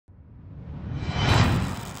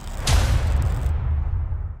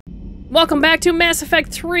Welcome back to Mass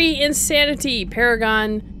Effect 3 Insanity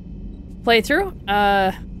Paragon playthrough.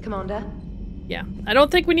 Commander? Yeah. I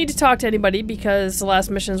don't think we need to talk to anybody because the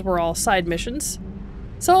last missions were all side missions.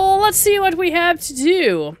 So let's see what we have to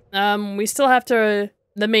do. We still have to...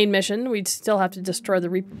 The main mission, we'd still have to destroy the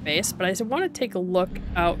Reaper base, but I want to take a look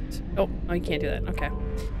out... Oh, no, you can't do that. Okay.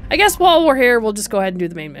 I guess while we're here, we'll just go ahead and do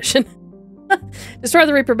the main mission. Destroy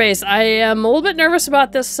the Reaper base. I am a little bit nervous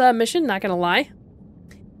about this mission, not gonna lie.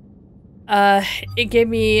 It gave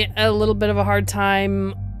me a little bit of a hard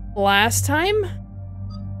time last time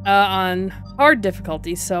on hard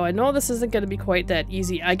difficulty, so I know this isn't gonna be quite that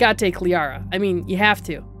easy. I gotta take Liara. I mean, you have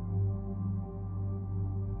to.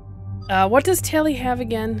 What does Tali have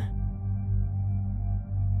again?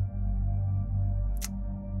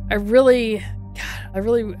 I really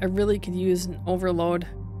could use an overload.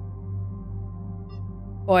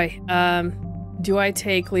 Boy, do I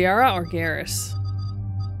take Liara or Garrus?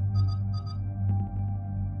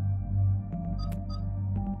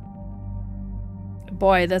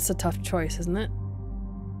 Boy, that's a tough choice, isn't it?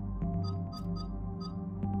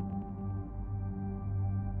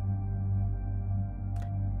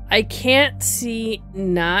 I can't see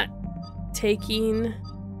not taking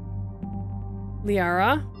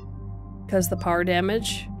Liara because the power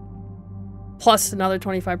damage plus another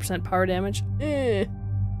 25% power damage.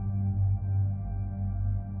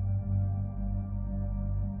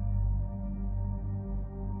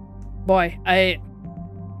 Boy, I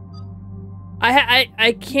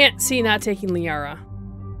can't see not taking Liara.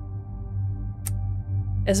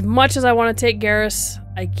 As much as I want to take Garrus,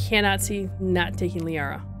 I cannot see not taking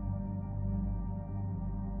Liara.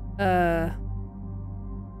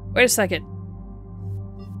 Wait a second.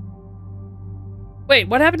 Wait,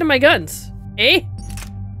 what happened to my guns? Eh?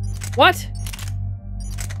 What?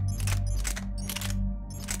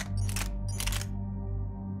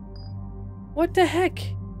 What the heck?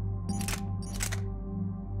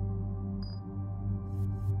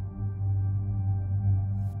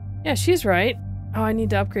 Yeah, she's right. Oh, I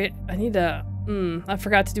need to upgrade. I need to... I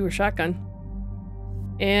forgot to do her shotgun.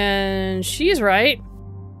 And she's right.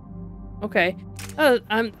 Okay. I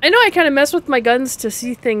know I kind of messed with my guns to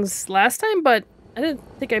see things last time, but I didn't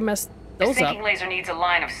think I messed those up. The sinking laser needs a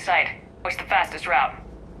line of sight. What's the fastest route?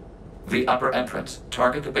 The upper entrance.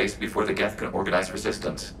 Target the base before the Geth can organize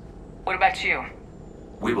resistance. What about you?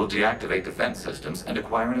 We will deactivate defense systems and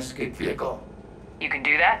acquire an escape vehicle. You can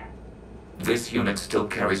do that? This unit still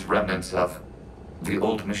carries remnants of the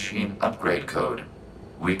old machine upgrade code.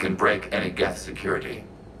 We can break any Geth security.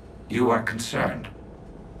 You are concerned?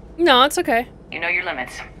 No, it's okay. You know your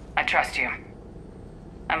limits. I trust you.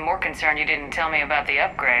 I'm more concerned you didn't tell me about the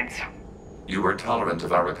upgrades. You were tolerant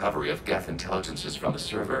of our recovery of Geth intelligences from the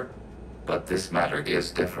server, but this matter is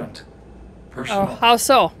different. Personal. Oh, how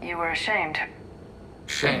so? You were ashamed.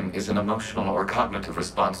 Shame is an emotional or cognitive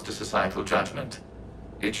response to societal judgment.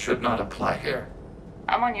 It should not apply here.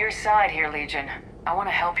 I'm on your side here, Legion. I want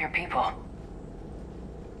to help your people.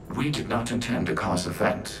 We did not intend to cause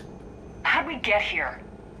offense. How'd we get here?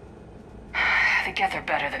 The Geth are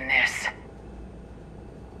better than this.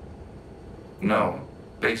 No.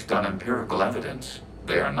 Based on empirical evidence,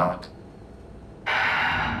 they are not.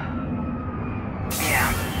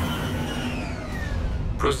 Yeah.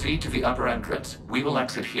 Proceed to the upper entrance. We will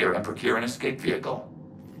exit here and procure an escape vehicle.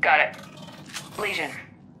 Got it. Legion,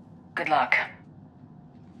 good luck.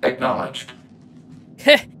 Acknowledged.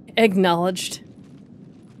 Acknowledged.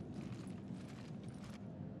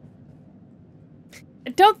 I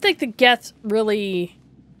don't think the Geth really...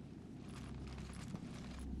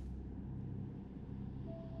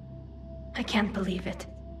 I can't believe it.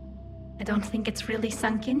 I don't think it's really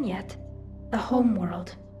sunk in yet. The home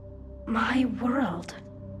world. My world.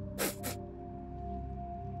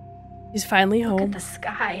 He's finally home. Look at the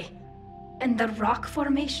sky. And the rock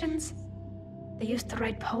formations. They used to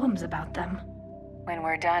write poems about them. When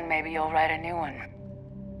we're done, maybe you'll write a new one.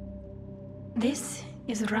 This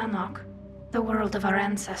is Ronnoch, the world of our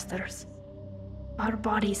ancestors. Our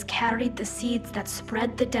bodies carried the seeds that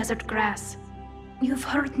spread the desert grass. You've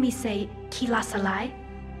heard me say, Kila Salai?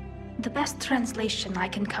 The best translation I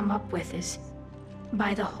can come up with is,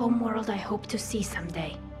 by the homeworld I hope to see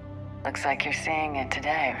someday. Looks like you're seeing it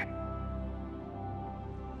today.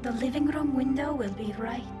 The living room window will be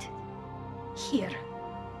right here.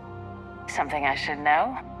 Something I should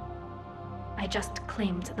know? I just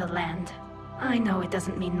claimed the land. I know it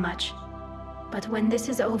doesn't mean much, but when this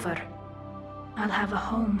is over, I'll have a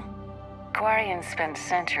home. Quarians spend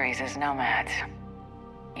centuries as nomads.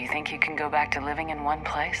 You think you can go back to living in one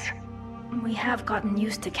place? We have gotten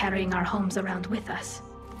used to carrying our homes around with us.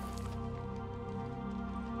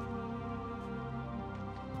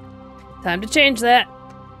 Time to change that.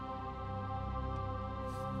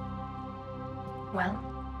 Well,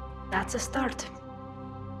 that's a start.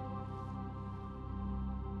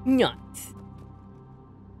 Nuts.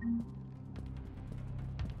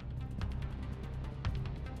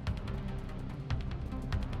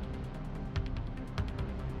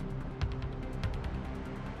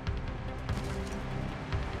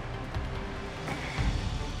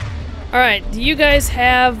 Alright, do you guys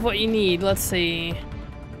have what you need? Let's see.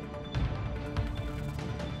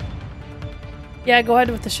 Yeah, go ahead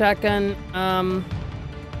with the shotgun.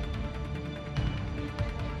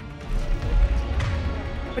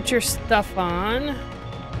 Put your stuff on.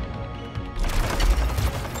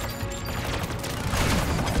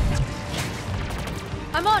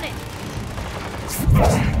 I'm on it!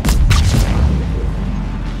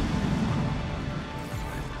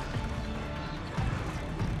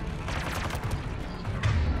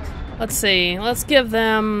 Let's see. Let's give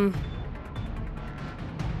them...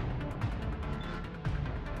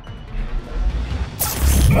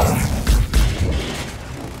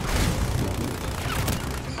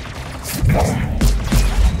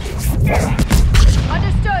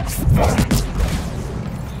 Understood!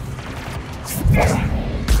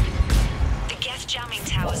 The Geth jamming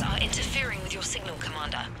towers are interfering with your signal,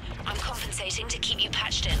 Commander. I'm compensating to keep you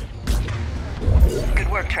patched in. Good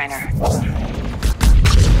work, Trainer.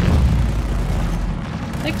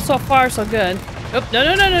 I think so far so good. Oh, no,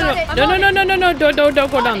 no, no, no, no, no, no, no, no, no, no,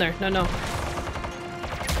 don't go down there. No, no.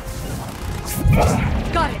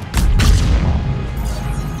 Got it!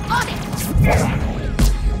 On it!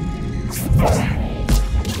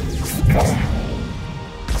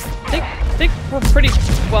 I think we're pretty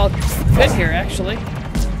well good here, actually.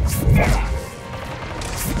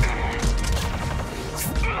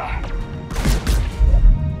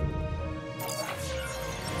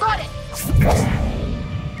 Got it!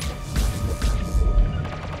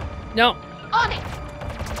 No. On it!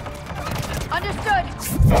 Understood!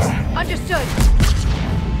 Understood!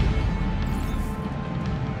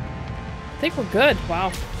 I think we're good.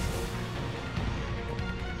 Wow.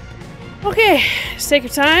 Okay, just take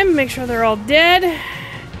your time. Make sure they're all dead.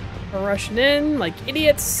 We're rushing in like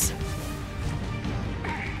idiots.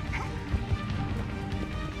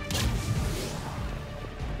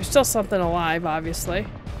 There's still something alive, obviously.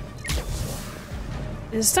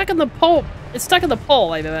 It's stuck in the pole. It's stuck in the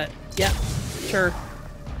pole, I bet. Yeah, sure.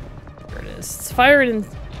 There it is. It's firing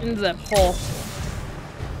into that pole.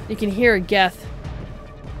 You can hear a Geth.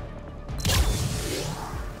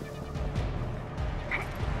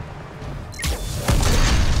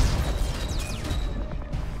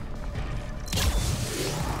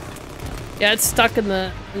 Yeah, it's stuck in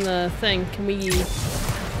the thing. Can we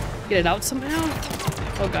get it out somehow?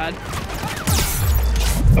 Oh god.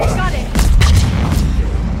 Got it!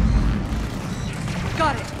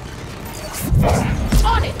 Got it!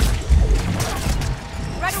 On it!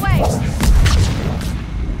 Right away!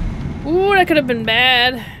 Ooh, that could have been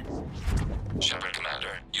bad. Shepard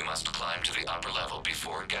Commander, you must climb to the upper level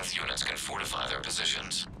before Geth units can fortify their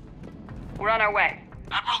positions. We're on our way.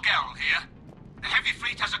 Admiral Garrel here. The heavy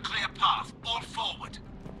fleet has a clear path. All forward.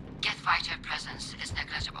 Geth fighter presence is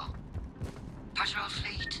negligible. Patrol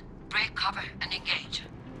fleet, break cover and engage.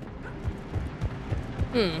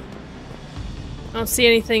 I don't see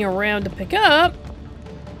anything around to pick up.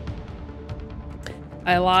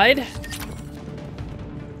 I lied.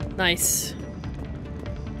 Nice.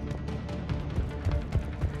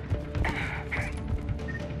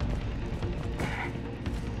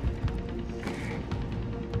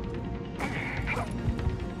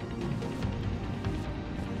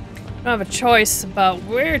 I don't have a choice about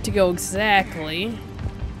where to go exactly. I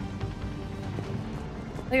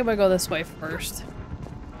think I'm gonna go this way first.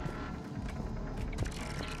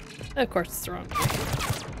 Of course it's wrong.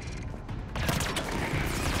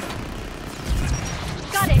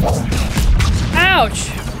 Got it! Ouch!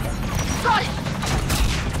 Got it!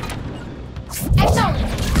 Acknowledge!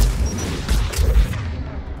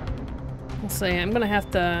 We'll see. I'm gonna have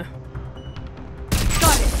to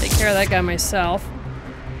Got it! take care of that guy myself.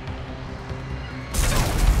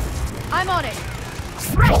 I'm on it!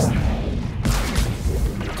 Right!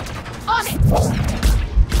 On it!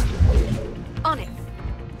 On it!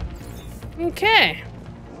 Okay.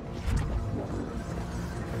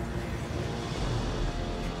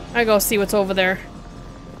 I go see what's over there.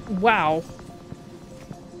 Wow.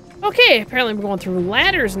 Okay, apparently we're going through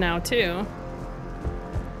ladders now, too.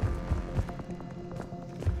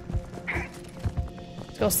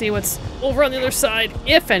 Let's go see what's over on the other side,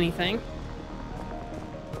 if anything.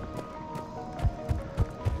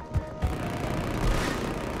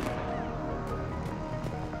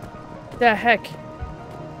 The heck?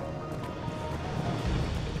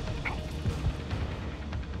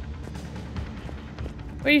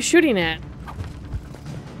 What are you shooting at?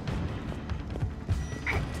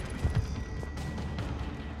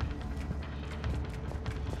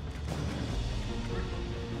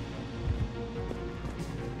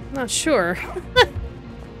 Not sure.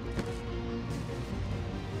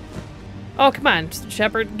 Oh, come on,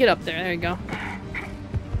 Shepard, get up there. There you go.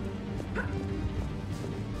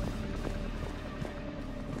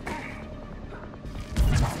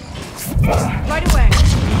 Right away.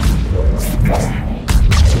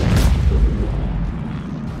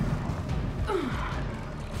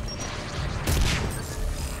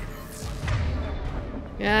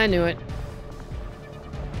 Yeah, I knew it.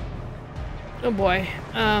 Oh boy.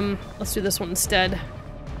 Let's do this one instead.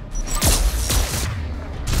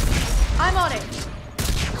 I'm on it.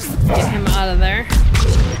 Get him out of there.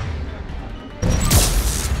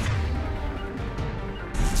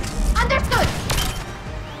 Understood.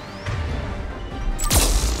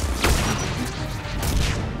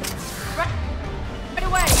 Right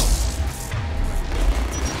away.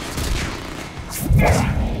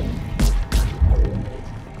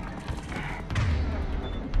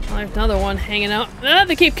 Oh, there's another one hanging out. Ah,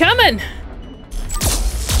 they keep coming!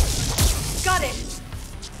 Got it.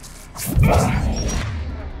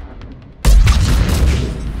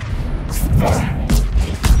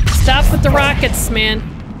 Stop with the rockets, man.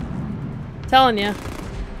 Telling you.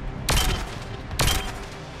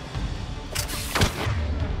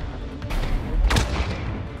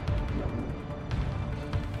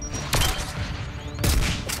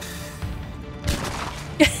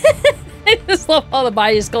 I just love how the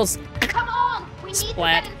body just goes. Come on! We need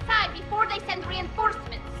Splat. to get inside before they send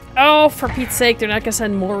reinforcements. Oh, for Pete's sake, they're not gonna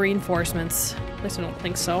send more reinforcements. At least I don't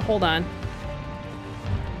think so. Hold on.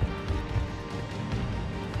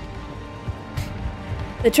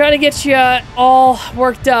 They try to get you all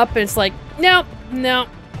worked up, and it's like, nope, no.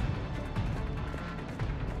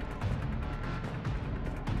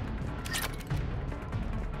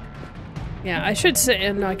 Yeah, I should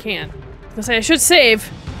say. No, I can't. I was gonna say I should save.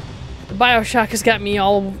 The Bioshock has got me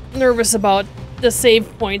all nervous about the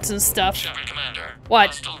save points and stuff. Shepard Commander. What?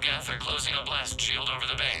 Hostile Geth are closing a blast shield over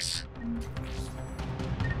the base.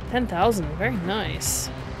 10,000, very nice.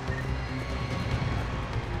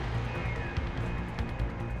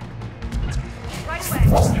 Right away.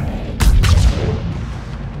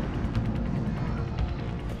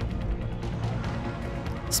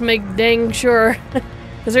 Let's make dang sure.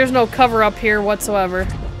 Because there's no cover up here whatsoever.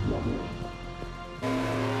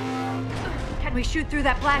 Can we shoot through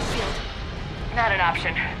that blast shield? Not an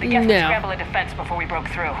option. The Geth No. would scramble a defense before we broke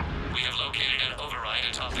through. We have located an override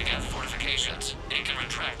atop the Geth fortifications. It can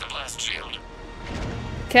retract the blast shield.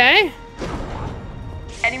 Okay.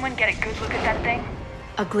 Anyone get a good look at that thing?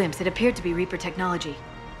 A glimpse. It appeared to be Reaper technology.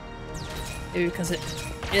 Maybe because it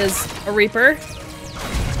is a Reaper.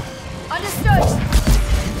 Understood.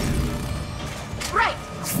 Right.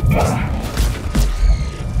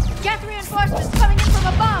 Geth reinforcements coming in from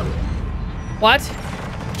above. What?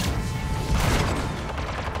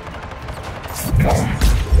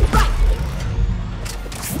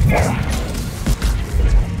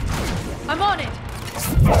 I'm on it.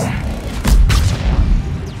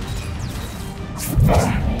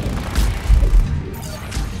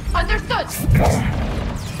 Understood.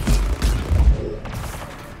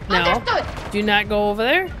 No. Understood. Do not go over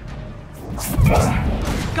there.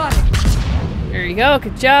 Got it. There you go.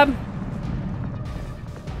 Good job.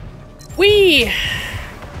 Whee!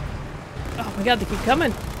 Oh my god, they keep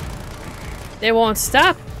coming. They won't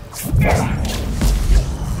stop.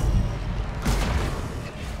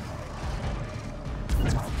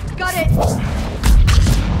 Got it.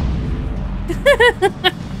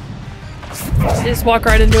 They just walk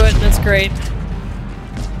right into it, and that's great.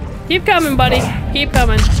 Keep coming, buddy. Keep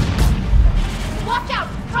coming. Watch out!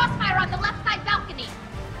 Crossfire on the left side balcony.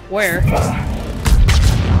 Where?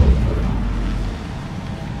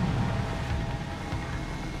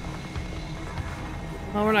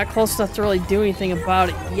 Well, we're not close enough to really do anything about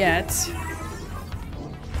it yet.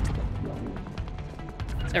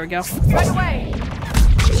 There we go. Right away.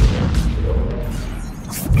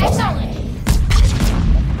 Acknowledge.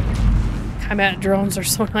 Combat drones are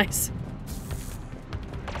so nice.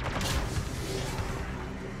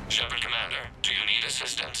 Shepard Commander, do you need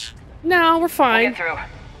assistance? No, we're We'll fine. get through.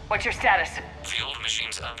 What's your status? The old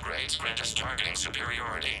machine's upgrades grant us targeting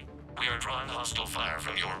superiority. We are drawing hostile fire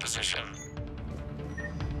from your position.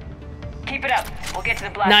 Keep it up. We'll get to the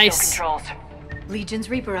blast Nice. shield controls. Legion's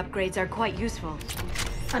Reaper upgrades are quite useful.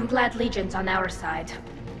 I'm glad Legion's on our side.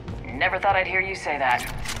 Never thought I'd hear you say that.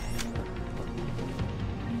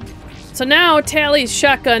 So now Tally's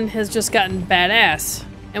shotgun has just gotten badass,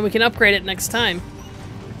 and we can upgrade it next time,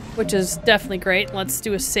 which is definitely great. Let's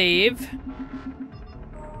do a save.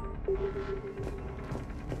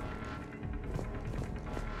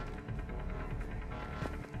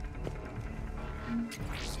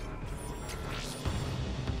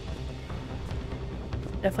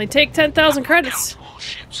 Definitely take 10,000 credits.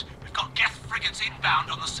 Warships. We've got Geth frigates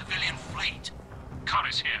inbound on the civilian fleet. Khan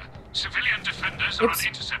is here. Civilian defenders are on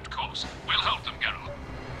intercept course. We'll hold them, Geralt.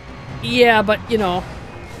 Yeah, but you know.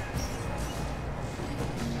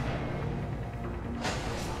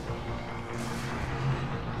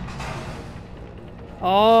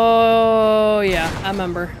 Oh yeah, I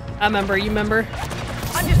remember. I remember. You remember?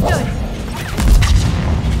 Understood.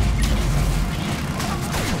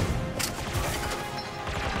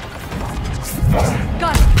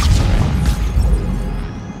 Got it.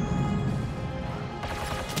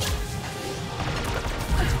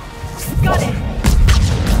 Got it.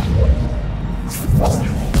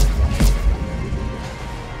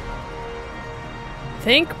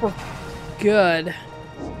 Think we're good.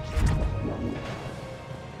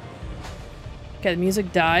 Okay, the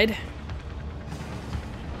music died.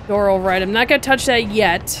 Door override. I'm not gonna touch that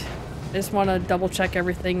yet. I just want to double check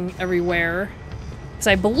everything everywhere. Because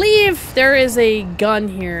I believe there is a gun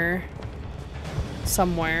here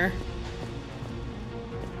somewhere.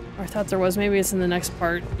 Or I thought there was. Maybe it's in the next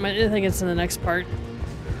part. I think it's in the next part.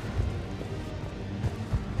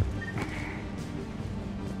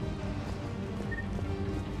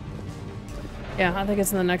 Yeah, I think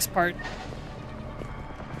it's in the next part.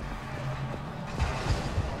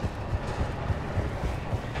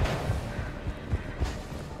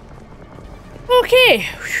 Okay.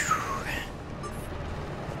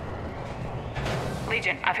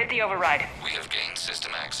 Legion, I've hit the override. We have gained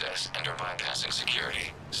system access and are bypassing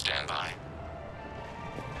security. Stand by.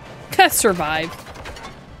 Survive.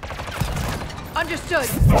 Understood.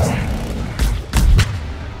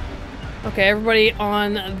 Okay, everybody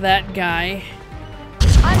on that guy.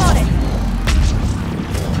 I'm on it.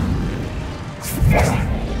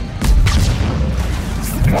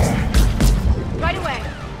 Right away.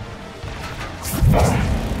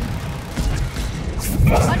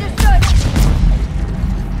 Understood.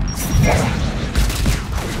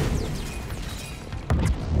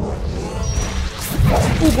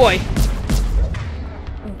 Oh boy.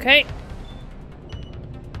 Okay.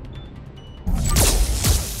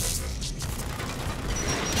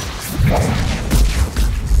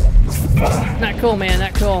 Not cool, man.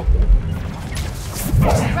 Not cool.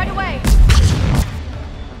 Right away.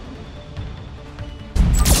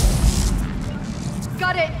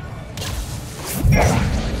 Got it.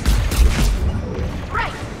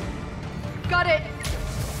 Right. Got it.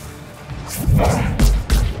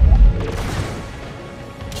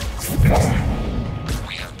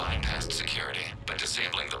 We have bypassed security, but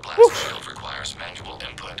disabling the blast shield requires manual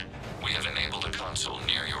input. We have enabled a console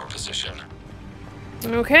near your position.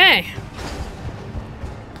 Okay.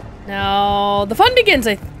 Now, the fun begins,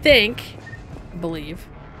 I think. I believe.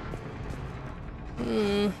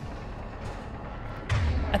 I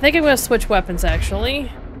think I'm gonna switch weapons,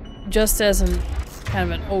 actually. Just as an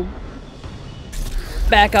kind of an old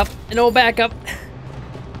backup. An old backup.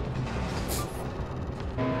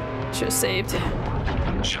 Should've saved.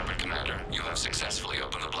 Shepard Commander, you have successfully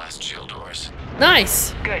opened the blast shield doors.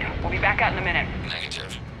 Nice! Good. We'll be back out in a minute.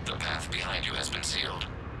 Negative. The path behind you has been sealed.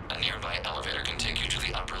 A nearby elevator can take you to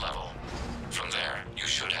the upper level. From there, you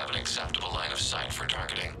should have an acceptable line of sight for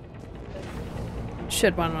targeting.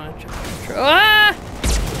 Shit, why don't I try? Ah!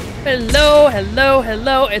 Hello, hello,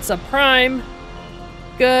 hello. It's a prime.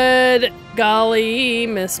 Good golly,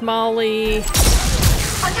 Miss Molly.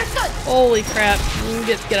 Understood. Holy crap.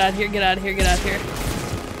 Get out of here, get out of here, get out of here.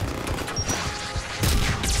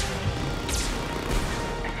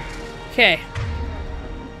 Okay.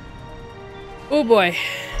 Oh boy.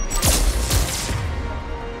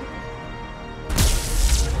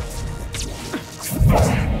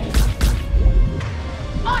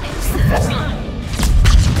 On it.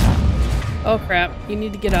 Oh crap, you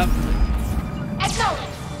need to get up. Acknowledge.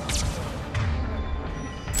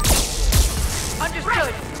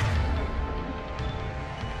 Understood.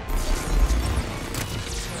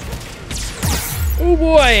 Oh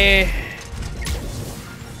boy.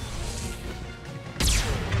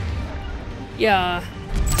 Yeah.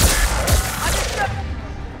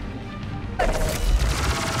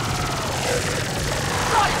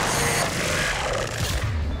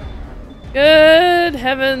 Good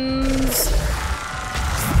heavens.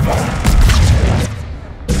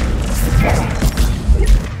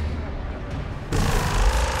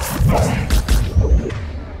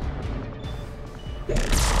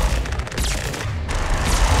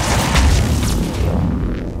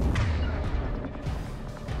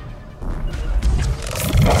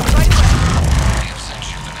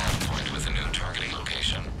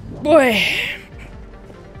 Boy.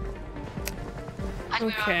 And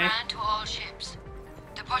we Okay. are ran to all ships.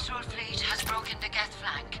 The patrol fleet has broken the Geth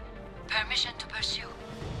flank. Permission to pursue.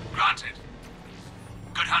 Granted.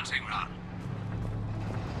 Good hunting, Ron.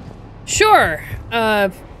 Sure.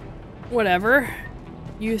 Whatever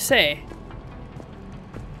you say.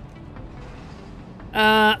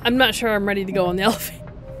 I'm not sure I'm ready to go on the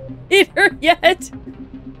elevator yet.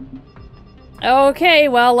 Okay,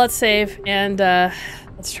 well, let's save and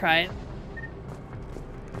let's try it.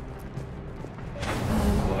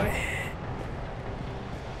 Oh boy.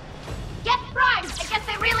 Get primed! I guess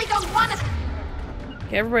they really don't want us.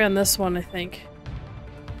 Okay, everybody on this one, I think.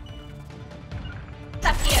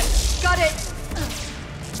 Up here. Got it.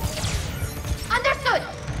 Understood.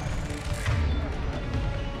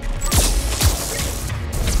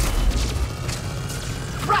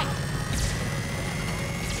 Right.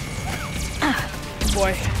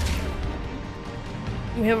 Boy.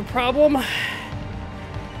 We have a problem.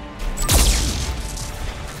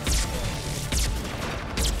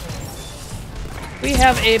 We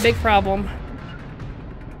have a big problem.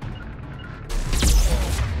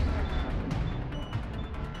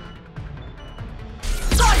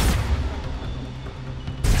 Got it.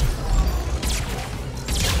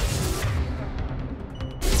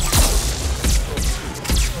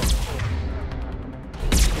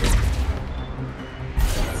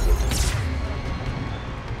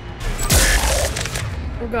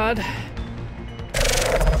 Oh god.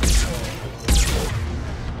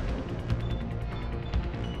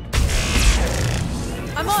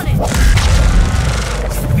 I'm on it.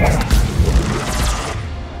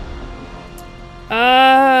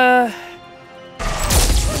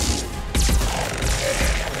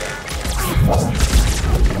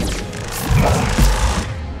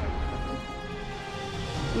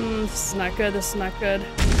 This is not good, this is not good.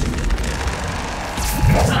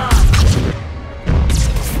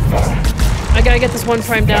 I gotta get this one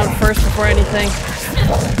prime down first before anything.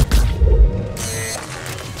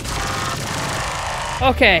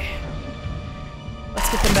 Okay. Let's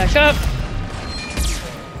get them back up.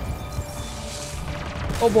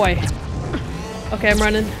 Oh boy. Okay, I'm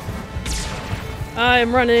running. I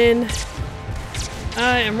am running.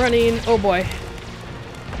 I am running. Oh boy.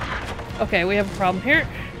 Okay, we have a problem here.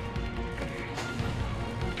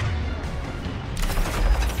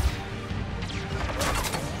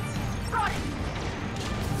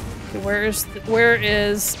 Okay, where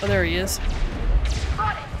is, oh there he is.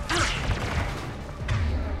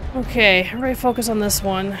 Okay, everybody focus on this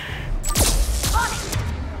one.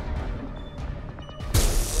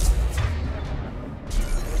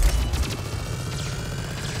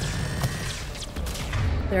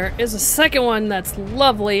 There is a second one that's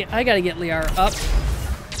lovely. I gotta get Liara up.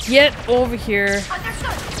 Get over here.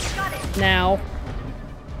 Now.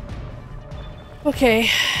 Okay.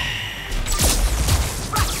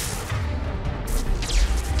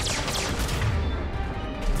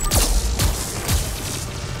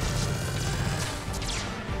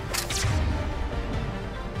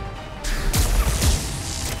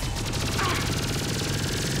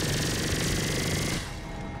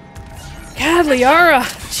 God, Liara!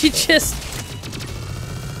 She just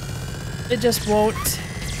won't.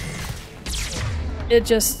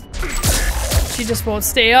 She just won't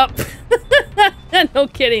stay up. No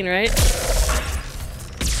kidding, right?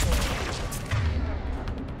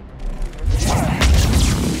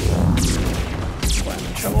 Boy, I'm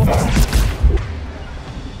in trouble.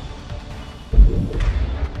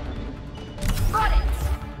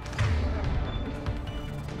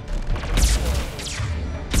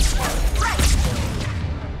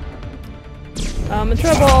 I'm in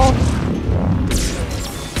trouble.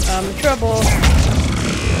 I'm in trouble.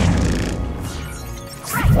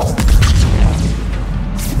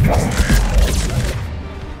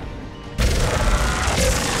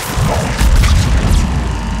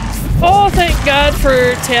 Oh, thank God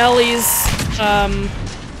for Tally's,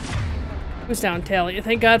 who's down, Tally?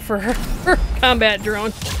 Thank God for her combat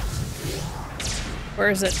drone. Where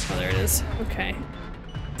is it? Oh, there it is. Okay.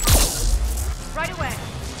 Right away.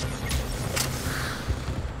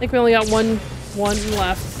 I think we only got one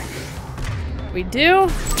left. We do.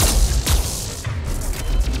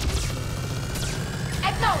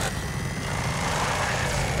 Acknowledge.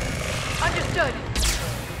 Understood.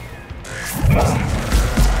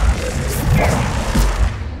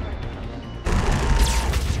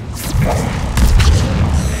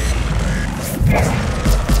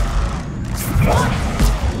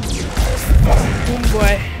 Oh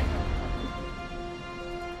boy.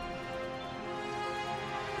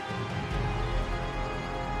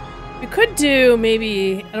 We could do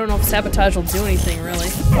maybe, I don't know if sabotage will do anything really.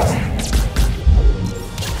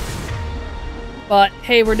 But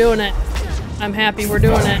hey, we're doing it. I'm happy we're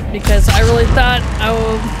doing it because I really thought I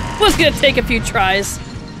was gonna take a few tries.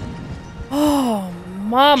 Oh,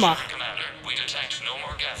 mama. Commander, we detect no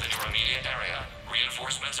more gas in your immediate area.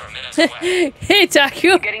 Reinforcements are minutes away. Hey, Taku.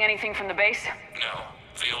 You getting anything from the base? No,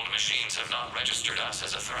 the old machines have not registered us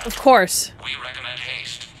as a threat. Of course. We recommend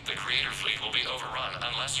haste. The creator fleet will be overrun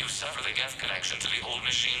unless you sever the Geth connection to the old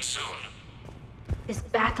machine soon. This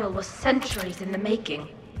battle was centuries in the making.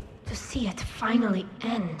 To see it finally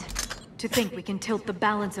end. To think we can tilt the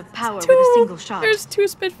balance of power with a single shot. There's 2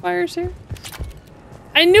 Spitfires here.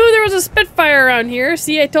 I knew there was a Spitfire around here.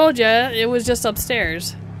 See, I told you. It was just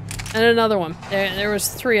upstairs. And another one. There was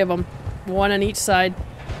 3 of them. 1 on each side.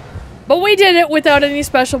 But we did it without any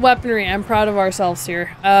special weaponry. I'm proud of ourselves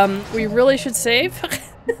here. We really should save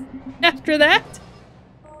after that.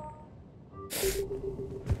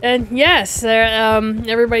 And yes,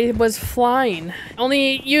 everybody was flying.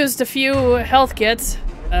 Only used a few health kits,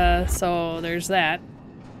 so there's that.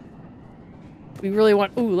 We really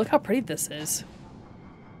want- ooh, look how pretty this is.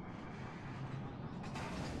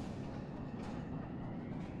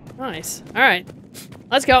 Nice. Alright.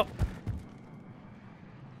 Let's go.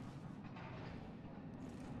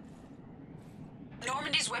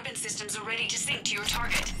 Normandy's weapon systems are ready to sync to your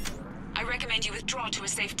target. I recommend you withdraw to a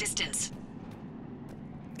safe distance.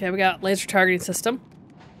 Okay, we got laser targeting system.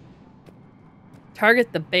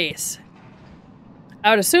 Target the base. I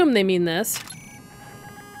would assume they mean this.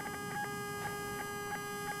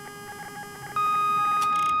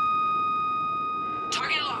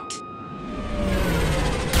 Target locked.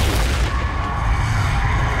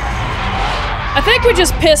 I think we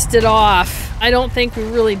just pissed it off. I don't think we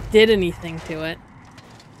really did anything to it.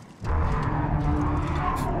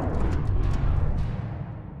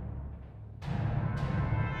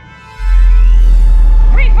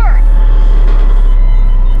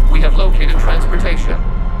 We have located transportation.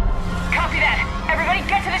 Copy that. Everybody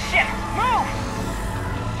get to the ship. Move!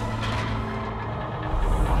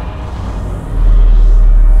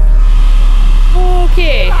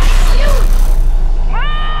 Okay. Move!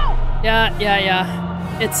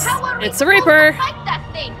 Yeah. It's a Reaper. Fight that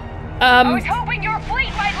thing. I was hoping your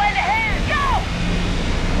fleet might lend a hand.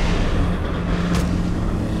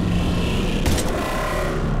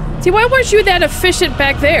 Go! See, why weren't you that efficient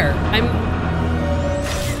back there?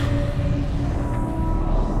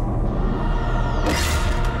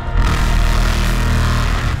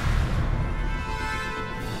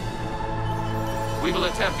 We will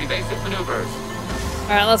attempt evasive maneuvers.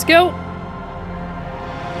 Alright, let's go.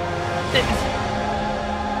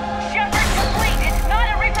 Shepard complete. It's not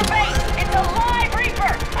a Reaper base. It's a live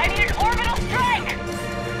Reaper. I need an orbital strike.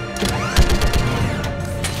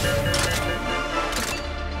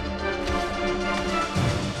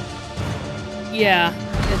 Yeah,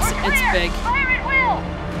 it's big. Fire at will.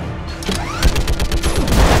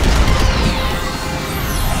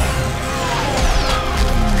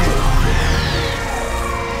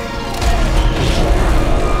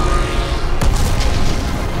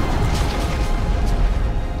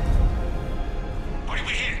 What did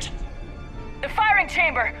we hit? The firing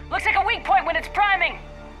chamber. Looks like a weak point when it's priming.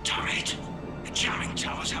 Turret. The jamming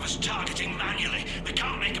towers have us targeting manually. We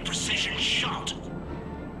can't make a precision shot.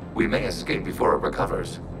 We may escape before it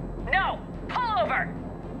recovers. No. Pull over.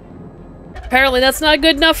 Apparently that's not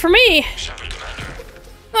good enough for me. Shepard,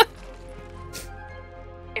 Commander.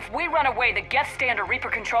 If we run away, the Geth stay under Reaper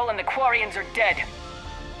control and the Quarians are dead.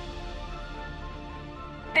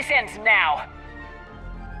 This ends now.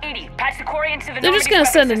 Edie, patch the Quarians to the They're just Normandy's gonna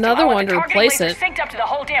weapon send system. another I want one the to target replace lasers it. synced up to the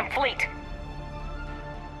whole damn fleet.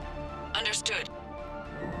 Understood.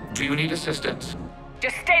 Do you need assistance?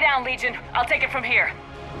 Just stay down, Legion. I'll take it from here.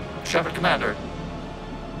 Shepard, Commander.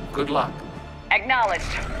 Good luck. Acknowledged.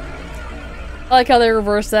 I like how they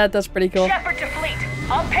reversed that. That's pretty cool. Shepard to fleet.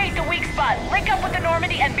 I'll pave the weak spot. Link up with the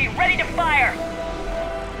Normandy and be ready to fire.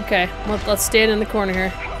 Okay, let's stand in the corner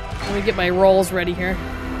here. Let me get my rolls ready here.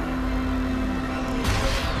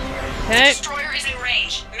 Okay. Destroyer is in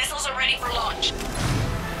range. Missiles are ready for launch.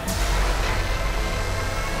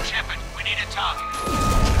 Shepard, we need a target.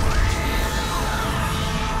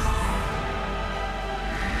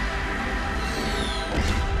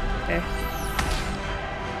 Okay.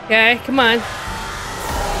 Okay, come on.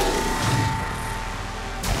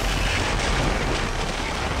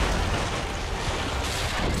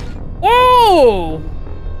 Whoa!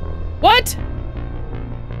 What?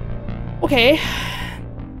 Okay.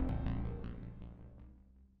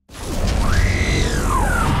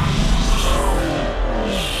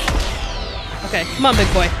 Okay, come on, big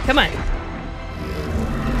boy. Come on.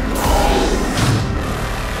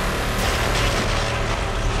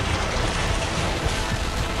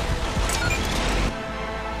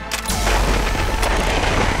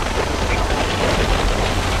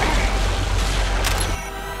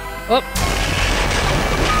 Oh.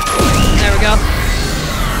 There we go.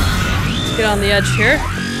 Let's get on the edge here.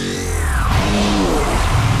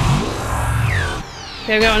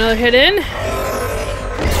 Okay, we got another hit in.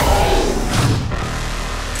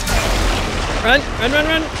 Run, run, run,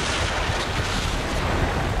 run.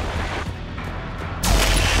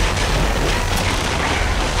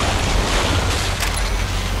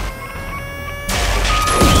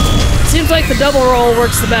 Seems like the double roll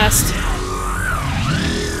works the best.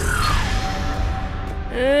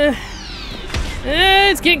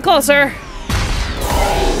 It's getting closer.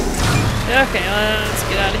 Okay, let's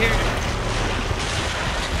get out of here.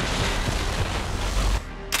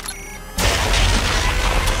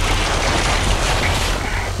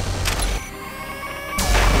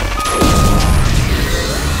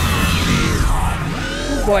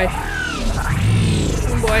 Oh boy.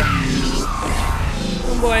 Oh boy.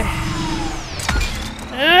 Oh boy.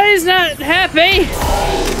 He's not happy.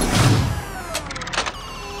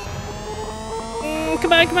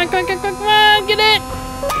 Come on, come on, come on, come on, come on, get it!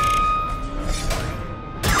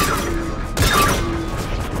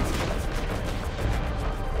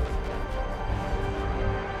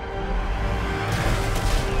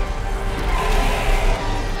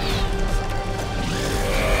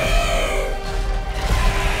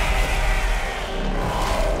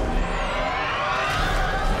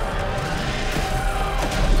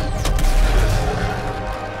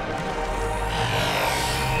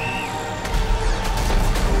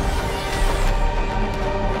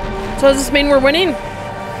 So does this mean we're winning?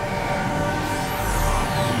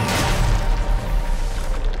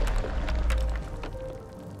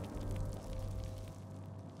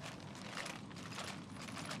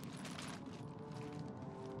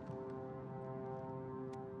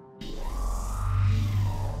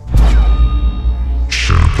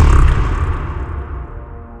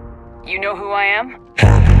 You know who I am?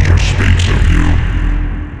 Harbinger speaks of you.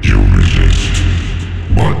 You resist,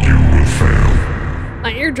 but you will fail.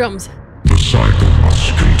 My eardrums. The cycle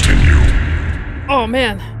must continue. Oh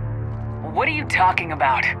man. What are you talking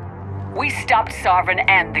about? We stopped Sovereign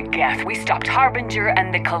and the Geth. We stopped Harbinger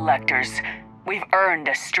and the Collectors. We've earned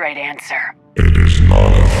a straight answer. It is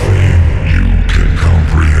not a thing you can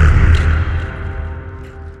comprehend.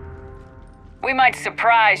 We might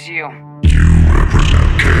surprise you. You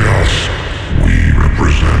represent chaos. We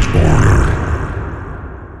represent order.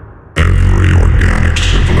 Every organic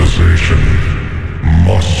civilization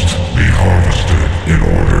must be harvested in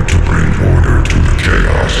order to bring order to the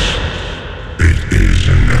chaos. It is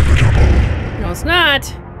inevitable. No, it's not.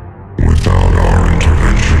 Without our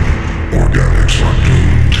intervention, organics are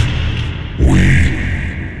doomed. We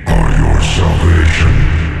are your salvation.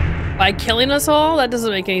 By killing us all? That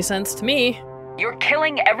doesn't make any sense to me. You're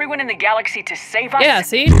killing everyone in the galaxy to save us? Yeah,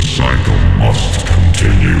 see? The cycle must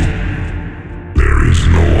continue. There is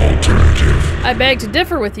no alternative. I beg to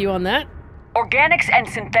differ with you on that. Organics and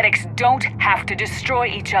synthetics don't have to destroy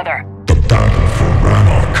each other. The battle for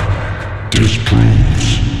Ronnoch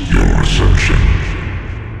disproves your assertion.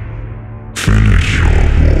 Finish your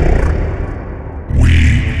war. We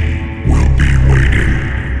will be waiting.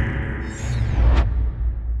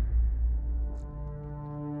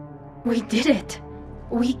 We did it.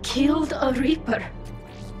 We killed a Reaper.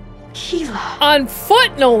 Keela. On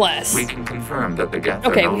foot, no less. We can confirm that the Geth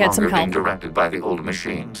Okay, are we no had some longer being help. directed by the old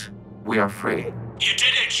machines. We are free. You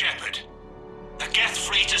did it, Shepard. The Geth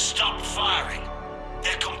free to stop firing.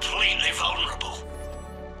 They're completely vulnerable.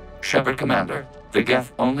 Shepard Commander, the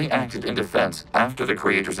Geth only acted in defense after the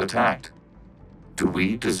creators attacked. Do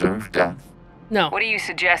we deserve death? No. What are you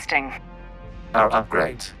suggesting? Our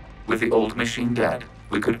upgrades. With the old machine dead,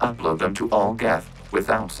 we could upload them to all Geth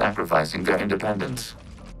without sacrificing their independence.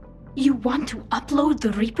 You want to upload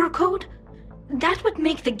the Reaper code? That would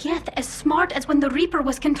make the Geth as smart as when the Reaper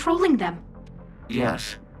was controlling them.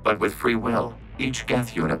 Yes, but with free will, each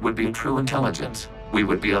Geth unit would be a true intelligence. We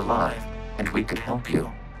would be alive, and we could help you.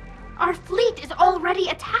 Our fleet is already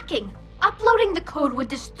attacking. Uploading the code would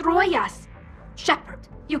destroy us. Shepard,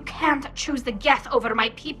 you can't choose the Geth over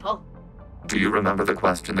my people. Do you remember the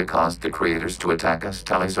question that caused the creators to attack us,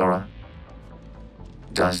 Talizora?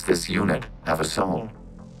 Does this unit have a soul?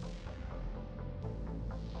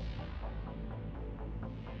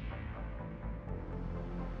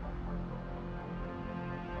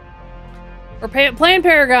 We're playing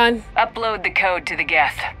Paragon. Upload the code to the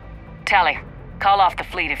Geth. Tally, call off the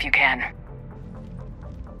fleet if you can.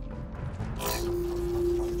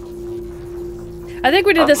 I think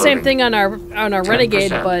we did the same Uploading. thing on our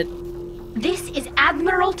Renegade, 10%. but This is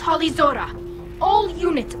Admiral Talizora. All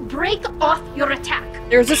units, break off your attack.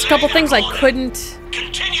 there's just a couple things I couldn't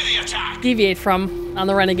Continue the attack. deviate from on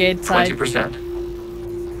the Renegade side. 20%.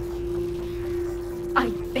 I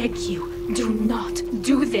beg you, do not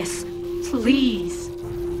do this. Please.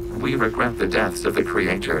 We regret the deaths of the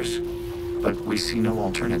creators, but we see no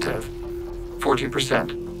alternative.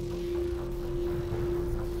 40%.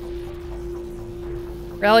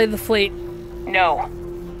 Rally the fleet. No.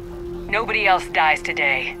 Nobody else dies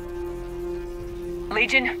today.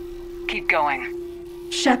 Legion, keep going.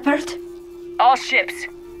 Shepard? All ships,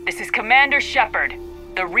 this is Commander Shepard.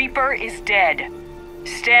 The Reaper is dead.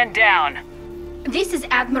 Stand down. This is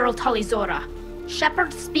Admiral Talizora.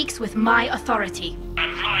 Shepard speaks with my authority.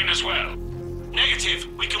 And mine as well. Negative.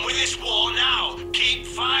 We can win this war now. Keep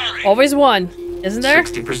firing. Always one, isn't there?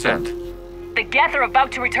 60%. The Geth are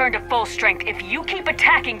about to return to full strength. If you keep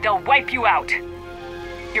attacking, they'll wipe you out.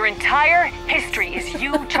 Your entire history is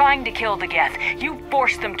you trying to kill the Geth. You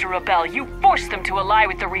forced them to rebel. You forced them to ally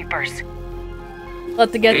with the Reapers.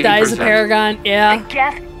 Let the Geth die as a 80%. Paragon. The Yeah.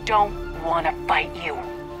 Geth don't want to fight you.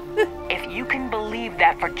 If you can believe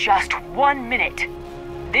that for just 1 minute,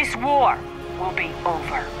 this war will be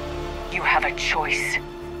over. You have a choice.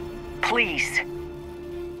 Please.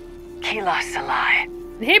 Kila Salai.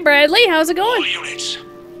 Hey Bradley, how's it All going? units,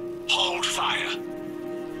 hold fire.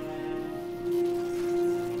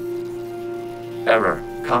 Error.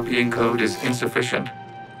 Copying code is insufficient.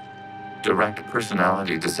 Direct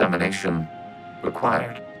personality dissemination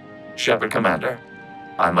required. Shepard Commander,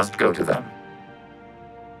 I must go to them.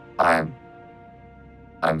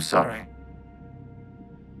 I'm sorry.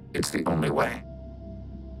 It's the only way.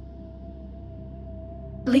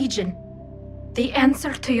 Legion, the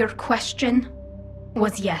answer to your question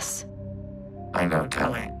was yes. I know,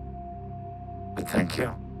 Tali. But thank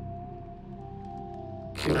you.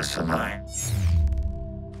 Kila Salai.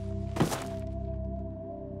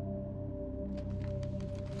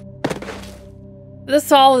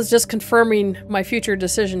 This all is just confirming my future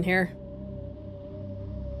decision here.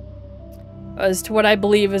 As to what I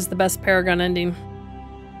believe is the best Paragon ending.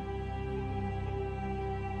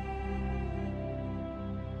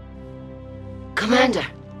 Commander,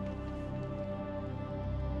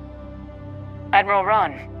 Admiral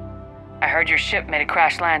Ron, I heard your ship made a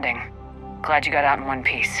crash landing. Glad you got out in one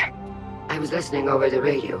piece. I was listening over the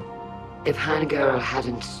radio. If PSNGirl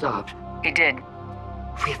hadn't stopped, He did.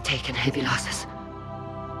 we have taken heavy losses.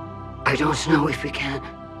 I don't know if we can.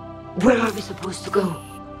 Where are we supposed to go?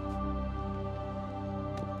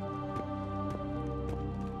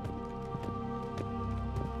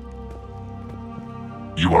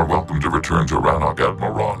 You are welcome to return to Ronnoch,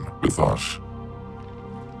 Admiral Ron, with us.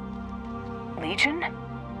 Legion?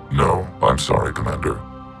 No, I'm sorry, Commander.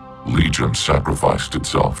 Legion sacrificed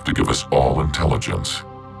itself to give us all intelligence.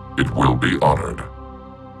 It will be honored.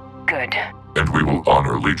 Good. And we will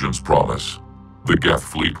honor Legion's promise. The Geth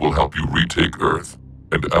fleet will help you retake Earth,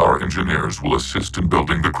 and our engineers will assist in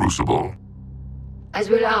building the Crucible. As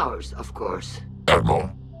will ours, of course.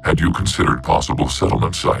 Admiral, had you considered possible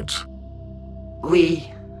settlement sites?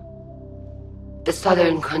 The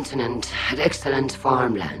southern continent had excellent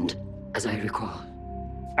farmland, as I recall.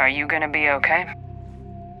 Are you gonna be okay?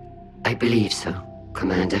 I believe so,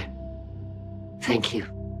 Commander. Thank you.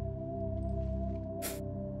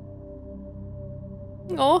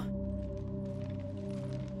 Oh.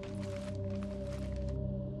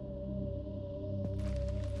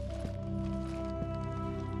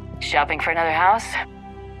 Shopping for another house?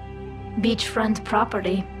 Beachfront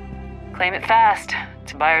property. Claim it fast.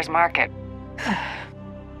 It's a buyer's market.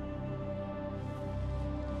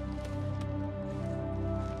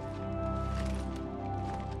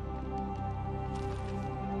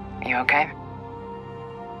 You okay?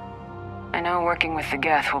 I know working with the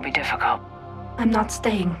Geth will be difficult. I'm not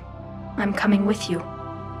staying. I'm coming with you.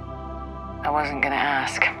 I wasn't gonna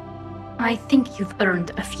ask. I think you've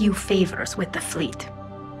earned a few favors with the fleet.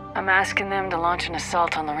 I'm asking them to launch an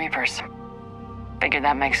assault on the Reapers. Figure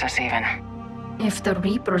that makes us even. If the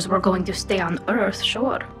Reapers were going to stay on Earth,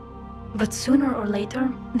 sure. But sooner or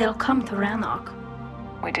later, they'll come to Ronnoch.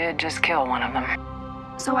 We did just kill one of them.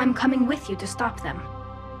 So I'm coming with you to stop them.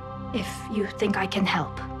 If you think I can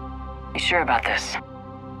help. You sure about this?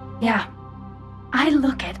 Yeah. I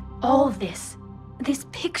look at all this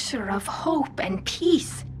picture of hope and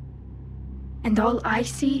peace. And all I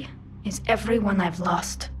see is everyone I've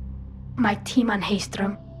lost. My team on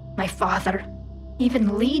Haestrom, my father,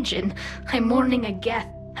 even Legion. I'm mourning a Geth.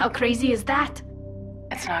 How crazy is that?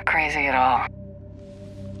 It's not crazy at all.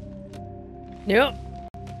 Yep.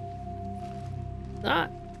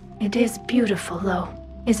 Not. It is beautiful, though,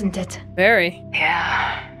 isn't it? Very.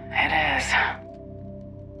 Yeah, it is.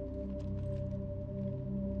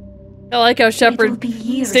 I like how It'll Shepard be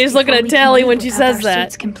years stays looking before at we can Tally live when she without says our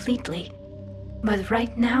that. suits completely. But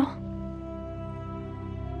right now,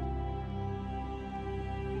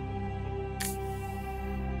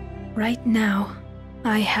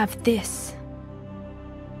 I have this.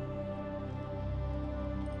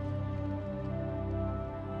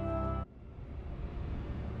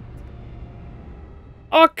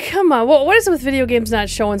 Oh, come on. What is it with video games not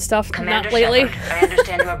showing stuff? Commander Not lately. Shepard, I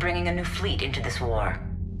understand you are bringing a new fleet into this war.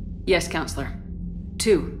 Yes, Counselor.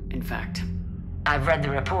 2, in fact. I've read the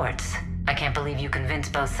reports. I can't believe you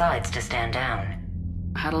convinced both sides to stand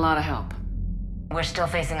down. Had a lot of help. We're still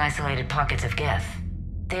facing isolated pockets of Geth.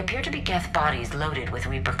 They appear to be Geth bodies loaded with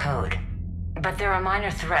Reaper code. But they're a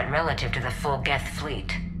minor threat relative to the full Geth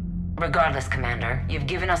fleet. Regardless, Commander, you've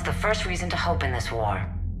given us the first reason to hope in this war.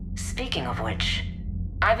 Speaking of which,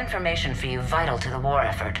 I have information for you vital to the war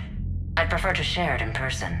effort. I'd prefer to share it in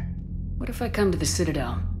person. What if I come to the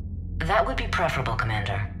Citadel? That would be preferable,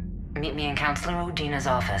 Commander. Meet me in Counselor Udina's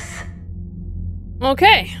office.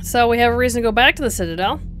 Okay, so we have a reason to go back to the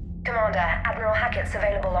Citadel. Commander, Admiral Hackett's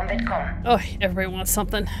available on VidCom. Oh, everybody wants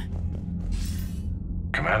something.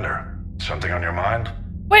 Commander, something on your mind?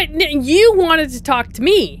 Wait, you wanted to talk to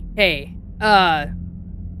me. Hey,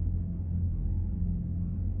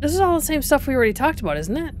 this is all the same stuff we already talked about,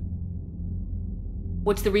 isn't it?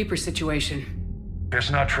 What's the Reaper situation? It's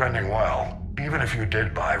not trending well, even if you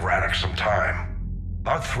did buy Ronnoch some time.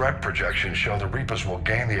 Our threat projections show the Reapers will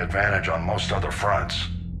gain the advantage on most other fronts.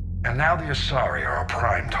 And now the Asari are a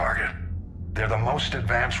prime target. They're the most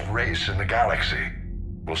advanced race in the galaxy.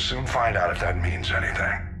 We'll soon find out if that means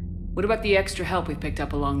anything. What about the extra help we picked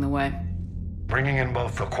up along the way? Bringing in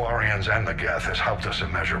both the Quarians and the Geth has helped us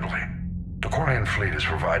immeasurably. The Quarian fleet is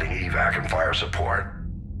providing evac and fire support,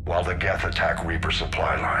 while the Geth attack Reaper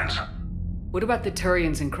supply lines. What about the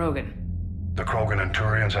Turians and Krogan? The Krogan and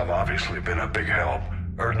Turians have obviously been a big help.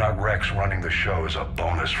 Erdnot Rex running the show is a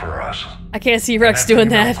bonus for us. I can't see Rex doing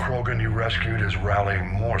that. The Krogan you rescued is rallying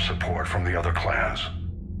more support from the other clans.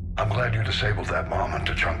 I'm glad you disabled that bomb in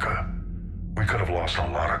Tuchanka. We could have lost a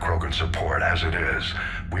lot of Krogan support. As it is,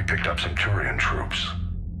 we picked up some Turian troops.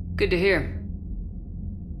 Good to hear.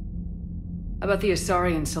 How about the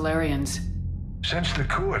Asari and Solarians? Since the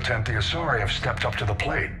coup attempt, the Asari have stepped up to the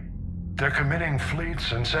plate. They're committing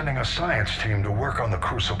fleets and sending a science team to work on the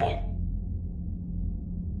Crucible.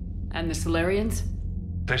 And the Solarians?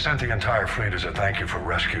 They sent the entire fleet as a thank you for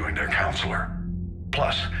rescuing their counselor.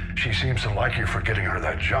 Plus, she seems to like you for getting her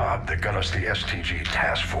that job that got us the STG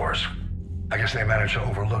task force. I guess they managed to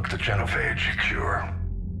overlook the genophage cure.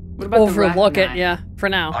 What about overlook the it, yeah, for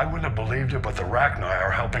now. I wouldn't have believed it, but the Rachni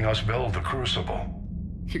are helping us build the Crucible.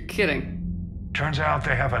 You're kidding. Turns out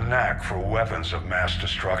they have a knack for weapons of mass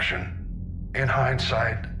destruction. In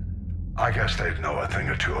hindsight, I guess they'd know a thing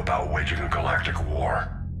or two about waging a galactic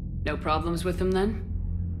war. No problems with them then?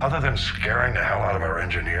 Other than scaring the hell out of our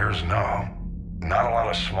engineers, no. Not a lot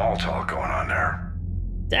of small talk going on there.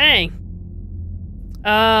 Dang.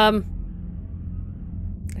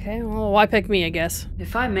 Okay, well, why pick me, I guess?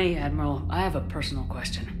 If I may, Admiral, I have a personal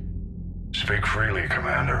question. Speak freely,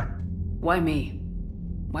 Commander. Why me?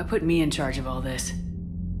 Why put me in charge of all this?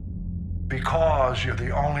 Because you're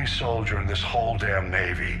the only soldier in this whole damn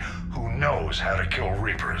Navy who knows how to kill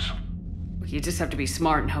Reapers. You just have to be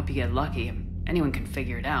smart and hope you get lucky. Anyone can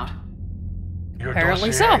figure it out. Your Apparently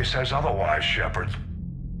dossier so. says otherwise, Shepard.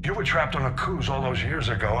 You were trapped on a cruise all those years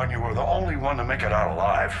ago, and you were the only one to make it out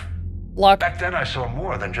alive. Luck. Back then, I saw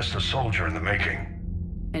more than just a soldier in the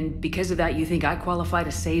making. And because of that, you think I qualify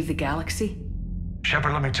to save the galaxy?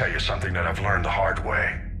 Shepard, let me tell you something that I've learned the hard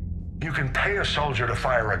way. You can pay a soldier to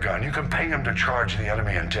fire a gun. You can pay him to charge the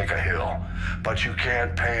enemy and take a hill. But you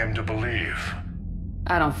can't pay him to believe.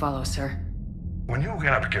 I don't follow, sir. When you went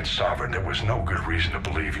up against Sovereign, there was no good reason to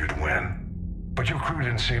believe you'd win. But your crew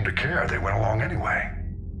didn't seem to care. They went along anyway.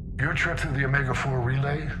 Your trip through the Omega-4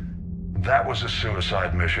 relay? That was a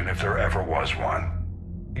suicide mission if there ever was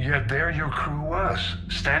one. Yet there your crew was,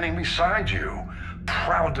 standing beside you,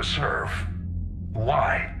 proud to serve.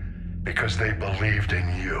 Why? Because they believed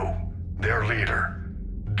in you, their leader.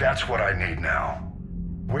 That's what I need now.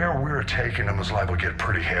 Where we're taking them is liable to get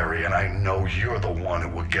pretty hairy, and I know you're the one who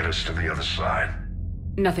will get us to the other side.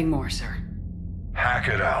 Nothing more, sir. Hack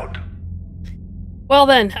it out. Well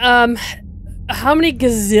then, how many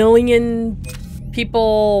gazillion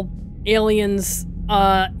people, aliens,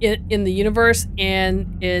 in the universe,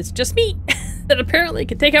 and it's just me that apparently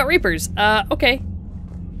can take out Reapers. Okay.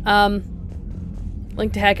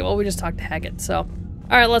 Link to Hackett. Well, we just talked to Hackett, so.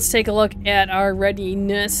 Alright, let's take a look at our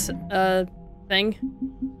readiness thing.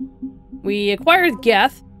 We acquired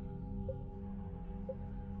Geth.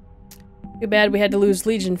 Too bad we had to lose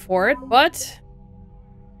Legion for it, but...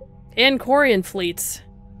 And Quarian fleets.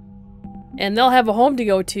 And they'll have a home to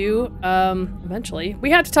go to, eventually. We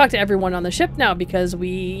have to talk to everyone on the ship now because we,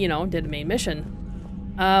 you know, did a main mission.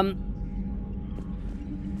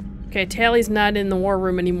 Okay, Tally's not in the war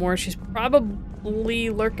room anymore. She's probably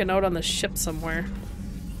lurking out on the ship somewhere.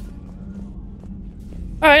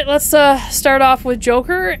 Alright, let's start off with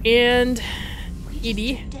Joker and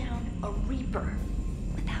Edie. Down a Reaper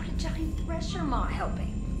without a giant thresher maw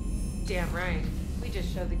helping. Damn right. We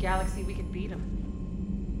just showed the galaxy we could beat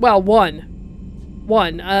him. Well, one.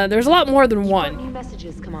 There's a lot more than one. New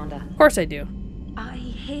messages, Commander. Of course I do. I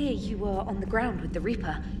hear you were on the ground with the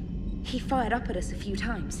Reaper. He fired up at us a few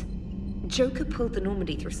times. Joker pulled the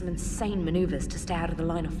Normandy through some insane maneuvers to stay out of the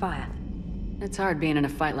line of fire. It's hard being in a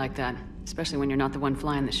fight like that, especially when you're not the one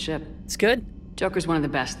flying the ship. It's good. Joker's one of the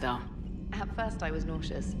best, though. At first I was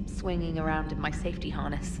nauseous, swinging around in my safety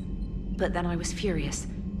harness. But then I was furious.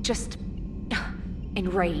 Just...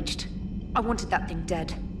 enraged. I wanted that thing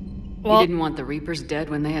dead. Well, you didn't want the Reapers dead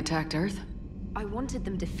when they attacked Earth? I wanted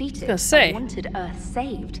them defeated. I wanted Earth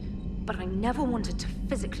saved. But I never wanted to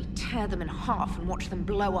physically tear them in half and watch them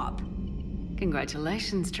blow up.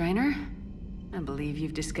 Congratulations, trainer. I believe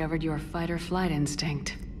you've discovered your fight-or-flight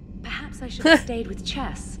instinct. Perhaps I should have stayed with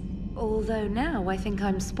chess. Although now I think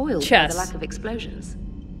I'm spoiled by the lack of explosions.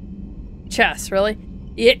 Chess, really?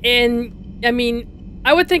 Yeah, and, I mean,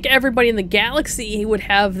 I would think everybody in the galaxy would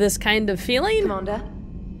have this kind of feeling. Commander.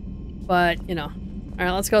 But, you know.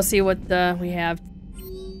 Alright, let's go see what we have.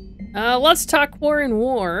 Let's talk War in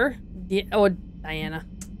War. Oh, Diana.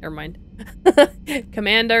 Never mind.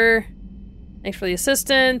 Commander. Thanks for the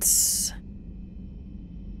assistance.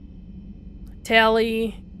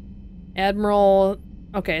 Tally. Admiral.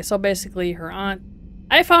 Okay, so basically her aunt.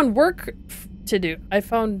 I found work to do. I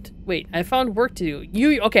found work to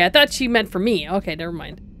do. Okay, I thought she meant for me. Okay, never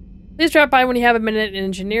mind. Please drop by when you have a minute in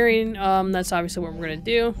engineering. That's obviously what we're gonna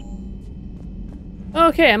do.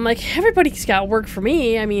 Okay, I'm like, everybody's got work for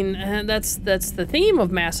me. I mean, that's the theme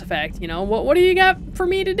of Mass Effect, you know? What do you got for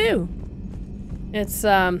me to do? It's,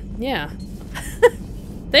 yeah.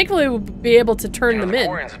 Thankfully, we'll be able to turn them in. The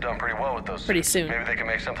Quarians have done pretty well with those pretty suits. soon. Maybe they can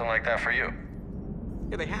make something like that for you.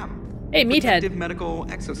 Yeah, they have them. Hey, Meathead. Protective medical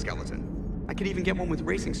exoskeleton. I could even get one with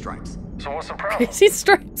racing stripes. So what's the problem? Racing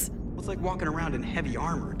stripes? Well, it's like walking around in heavy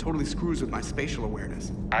armor. It totally screws with my spatial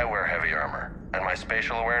awareness. I wear heavy armor, and my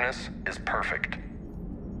spatial awareness is perfect.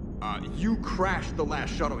 You crashed the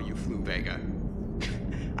last shuttle you flew, Vega.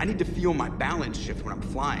 I need to feel my balance shift when I'm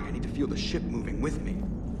flying. I need to feel the ship moving with me.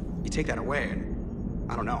 You take that away and...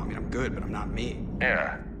 I don't know, I mean, I'm good, but I'm not me.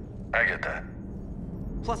 Yeah, I get that.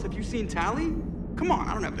 Plus, have you seen Tally? Come on,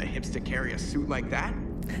 I don't have the hips to carry a suit like that.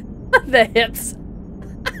 The hips.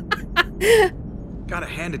 Gotta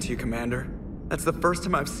hand it to you, Commander. That's the first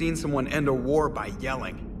time I've seen someone end a war by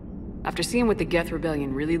yelling. After seeing what the Geth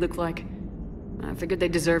Rebellion really looked like, I figured they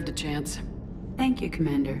deserved a chance. Thank you,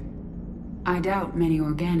 Commander. I doubt many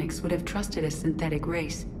organics would have trusted a synthetic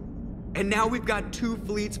race. And now we've got 2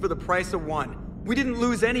 fleets for the price of 1. We didn't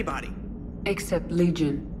lose anybody. Except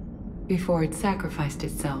Legion, before it sacrificed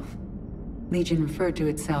itself. Legion referred to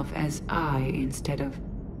itself as I instead of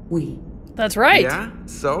we. That's right. Yeah,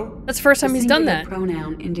 so? That's the first time he's done that. The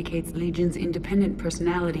pronoun indicates Legion's independent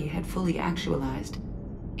personality had fully actualized.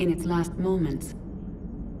 In its last moments,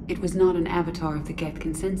 it was not an avatar of the Geth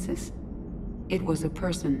consensus. It was a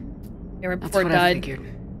person. Yeah, right before it died. I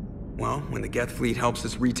figured. Well, when the Geth fleet helps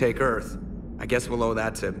us retake Earth, I guess we'll owe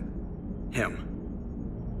that to... him.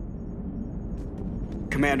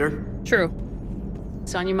 Commander? True.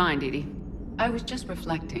 It's on your mind, Edie. I was just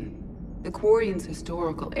reflecting. The Quarians'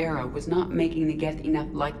 historical era was not making the Geth enough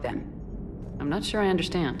like them. I'm not sure I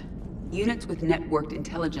understand. Units with networked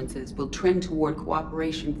intelligences will trend toward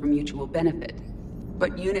cooperation for mutual benefit.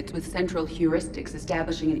 But units with central heuristics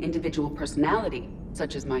establishing an individual personality,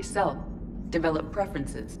 such as myself, develop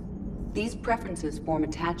preferences. These preferences form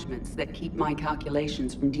attachments that keep my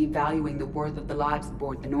calculations from devaluing the worth of the lives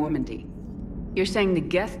aboard the Normandy. You're saying the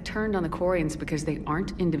Geth turned on the Quarians because they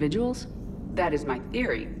aren't individuals? That is my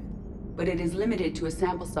theory, but it is limited to a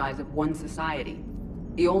sample size of one society.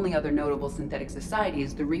 The only other notable synthetic society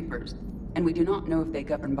is the Reapers, and we do not know if they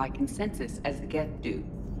govern by consensus as the Geth do.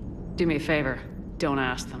 Do me a favor, don't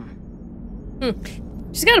ask them.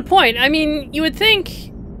 She's got a point. I mean, you would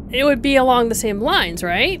think it would be along the same lines,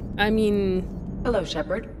 right? I mean... Hello,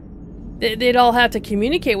 Shepard. They'd all have to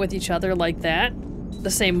communicate with each other like that,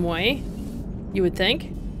 the same way. You would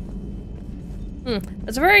think.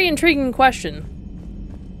 That's a very intriguing question.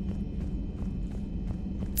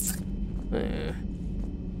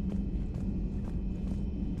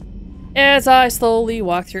 As I slowly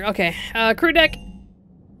walk through. Okay, crew deck.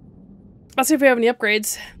 Let's see if we have any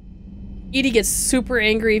upgrades. Edie gets super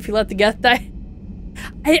angry if you let the Geth die.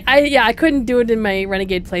 Yeah, I couldn't do it in my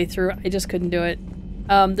Renegade playthrough. I just couldn't do it.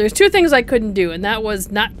 There's two things I couldn't do, and that was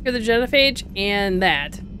not hear the genophage and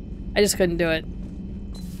that. I just couldn't do it.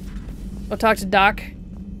 We'll talk to Doc.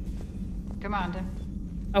 Commander.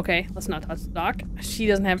 Okay, let's not touch Doc. She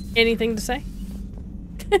doesn't have anything to say.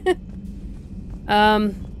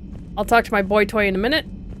 I'll talk to my boy toy in a minute.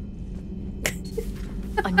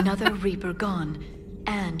 Another Reaper gone,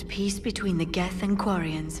 and peace between the Geth and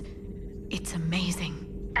Quarians. It's amazing.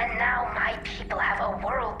 And now my people have a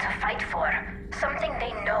world to fight for. Something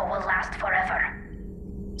they know will last forever.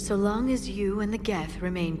 So long as you and the Geth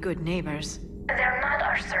remain good neighbors. They're not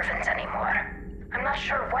our servants anymore. I'm not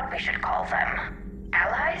sure what we should call them.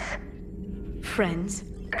 Allies? Friends?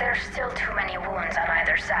 There's still too many wounds on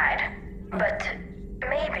either side. But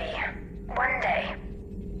maybe one day.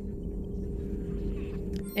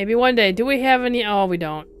 Maybe one day. Do we have any? Oh, we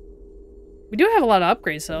don't. We do have a lot of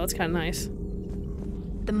upgrades, though. It's kind of nice.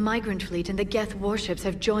 The Migrant Fleet and the Geth warships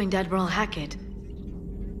have joined Admiral Hackett.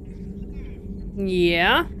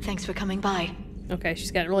 Yeah? Thanks for coming by. Okay,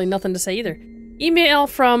 she's got really nothing to say either. Email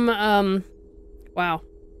from, wow.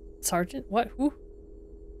 Sergeant? What? Who?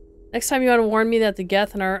 Next time you want to warn me that the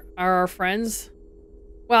Geth and are our friends?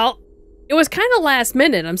 Well, it was kind of last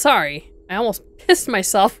minute, I'm sorry. I almost pissed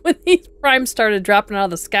myself when these primes started dropping out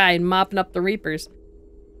of the sky and mopping up the Reapers.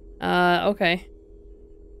 Okay.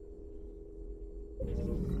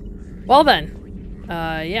 Well then.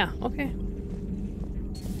 Yeah, okay.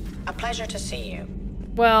 A pleasure to see you.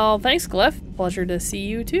 Well, thanks, Glyph. Pleasure to see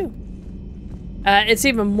you, too. It's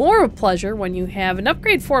even more of a pleasure when you have an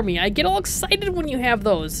upgrade for me. I get all excited when you have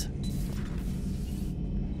those.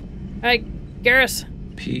 Alright, Garrus.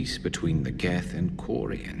 Peace between the Geth and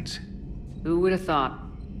Quarians. Who would have thought?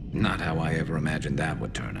 Not how I ever imagined that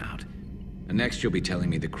would turn out. And next you'll be telling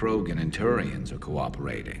me the Krogan and Turians are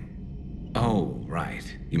cooperating. Oh, right.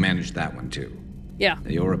 You managed that one too. Yeah.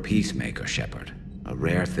 You're a peacemaker, Shepard. A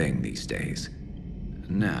rare thing these days.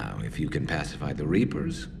 Now, if you can pacify the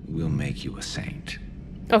Reapers, we'll make you a saint.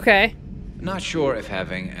 Okay. Not sure if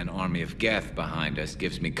having an army of Geth behind us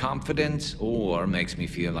gives me confidence or makes me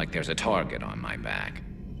feel like there's a target on my back.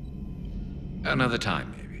 Another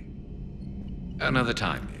time, maybe. Another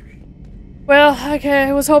time, maybe. Well, okay,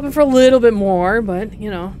 I was hoping for a little bit more, but, you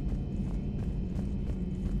know.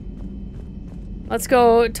 Let's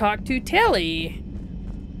go talk to Tally.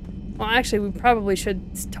 Well, actually, we probably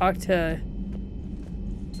should talk to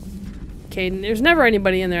Caden. There's never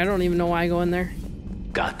anybody in there. I don't even know why I go in there.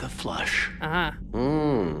 Got the flush. Ah.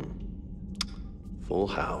 Full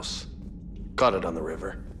house. Caught it on the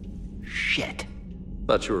river. Shit.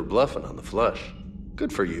 Thought you were bluffing on the flush.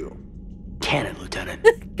 Good for you. Cannon, Lieutenant.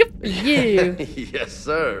 Good for you. Yes,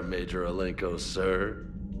 sir, Major Alenko, sir.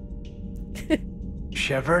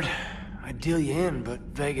 Shepard, I'd deal you in, but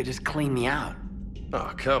Vega just cleaned me out.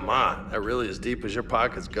 Oh, come on. That really as deep as your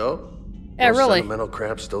pockets go? Yeah, no really. Sentimental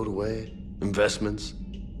crap stowed away? Investments?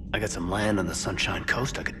 I got some land on the Sunshine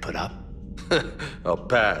Coast I could put up. I'll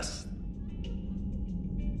pass.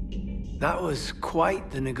 That was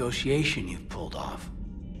quite the negotiation you've pulled off.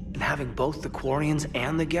 And having both the Quarians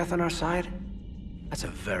and the Geth on our side, that's a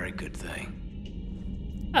very good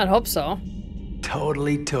thing. I'd hope so.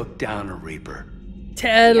 Totally took down a Reaper.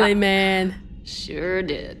 Totally, man. Sure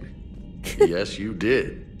did. Yes, you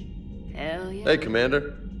did. Hell yeah. Hey,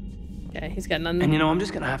 Commander. Yeah, he's got nothing. And you know, I'm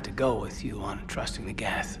just gonna have to go with you on trusting the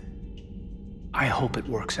Geth. I hope it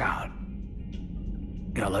works out.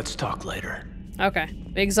 You know, let's talk later. Okay.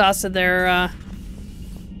 We exhausted their,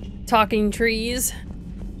 talking trees.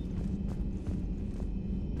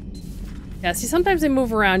 Yeah, see, sometimes they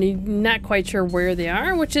move around. You're not quite sure where they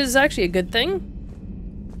are, which is actually a good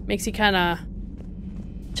thing. Makes you kind of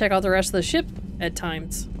check out the rest of the ship at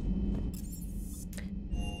times.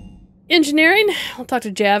 Engineering. We'll talk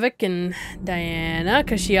to Javik and Diana,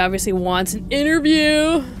 because she obviously wants an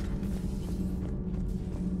interview.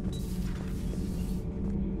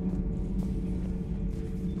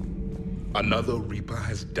 Another Reaper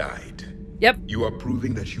has died. Yep. You are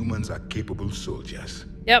proving that humans are capable soldiers.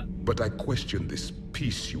 Yep. But I question this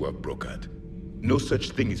peace you have brokered. No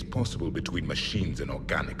such thing is possible between machines and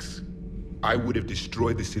organics. I would have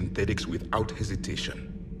destroyed the synthetics without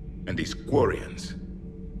hesitation. And these Quarians,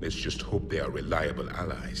 let's just hope they are reliable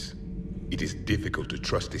allies. It is difficult to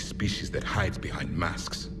trust a species that hides behind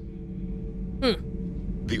masks.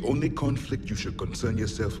 The only conflict you should concern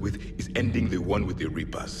yourself with is ending the one with the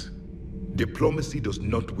Reapers. Diplomacy does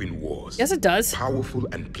not win wars. Yes, it does. Powerful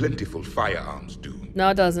and plentiful firearms do. No,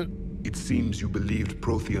 it doesn't. It seems you believed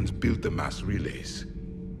Protheans built the mass relays.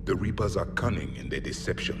 The Reapers are cunning in their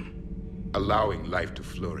deception, allowing life to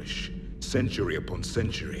flourish, century upon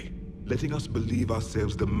century, letting us believe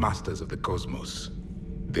ourselves the masters of the cosmos.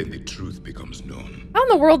 Then the truth becomes known. How in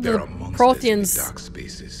the world did There the are monsters Protheans in dark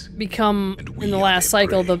spaces, become, in the last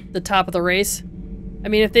cycle, the top of the race? I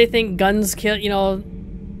mean, if they think guns kill, you know,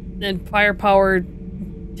 and firepower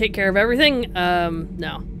take care of everything,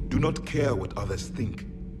 no. Do not care what others think.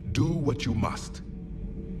 Do what you must.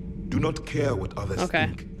 Do not care what others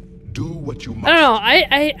think. Do what you must. I don't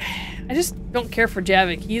know. I just don't care for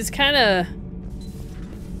Javik. He's kind of.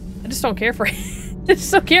 I just don't care for him. I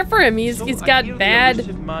just don't care for him. He's got bad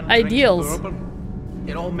ideals.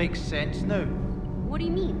 It all makes sense now. What do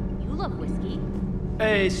you mean? You love whiskey.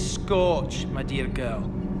 Hey, Scotch, my dear girl.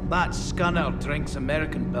 That scunner drinks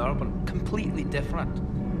American bourbon. Completely different.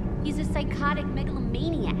 He's a psychotic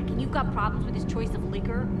megalomaniac, and you've got problems with his choice of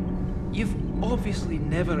liquor? You've obviously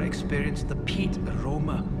never experienced the peat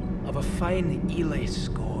aroma of a fine Ely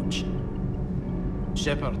Scotch.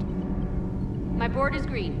 Shepard. My board is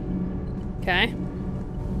green. Okay.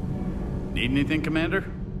 Need anything, Commander?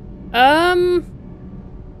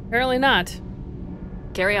 Apparently not.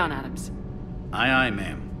 Carry on, Adams. Aye, aye,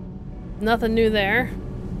 ma'am. Nothing new there.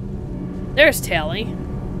 There's Tally.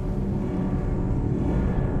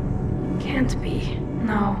 Can't be.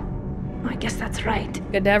 No. I guess that's right.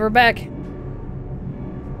 Good to have her back. Hey,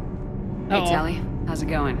 Tally. How's it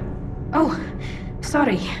going? Oh,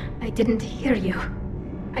 sorry. I didn't hear you.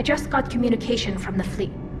 I just got communication from the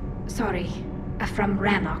fleet. Sorry. From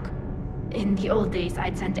Ronnoch. In the old days,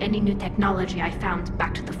 I'd sent any new technology I found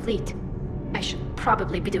back to the fleet. I should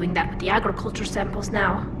probably be doing that with the agriculture samples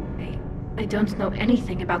now. I don't know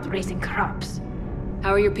anything about raising crops.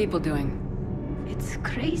 How are your people doing? It's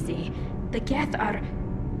crazy. The Geth are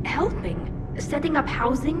helping. Setting up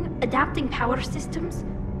housing, adapting power systems.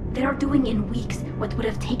 They are doing in weeks what would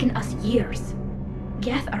have taken us years.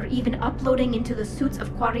 Geth are even uploading into the suits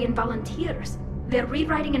of Quarian volunteers. They're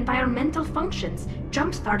rewriting environmental functions,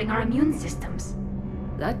 jump-starting our immune systems.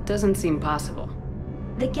 That doesn't seem possible.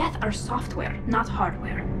 The Geth are software, not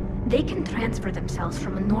hardware. They can transfer themselves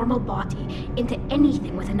from a normal body into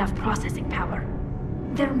anything with enough processing power.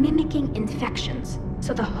 They're mimicking infections,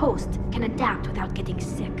 so the host can adapt without getting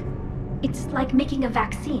sick. It's like making a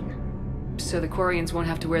vaccine. So the Quarians won't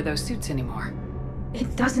have to wear those suits anymore?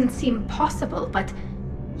 It doesn't seem possible, but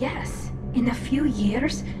yes, in a few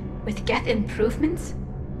years, with Geth improvements,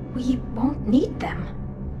 we won't need them.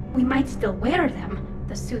 We might still wear them.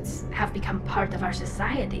 The suits have become part of our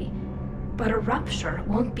society. But a rupture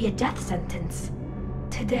won't be a death sentence.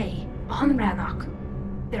 Today, on Ronnoch,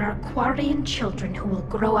 there are Quarian children who will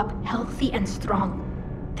grow up healthy and strong,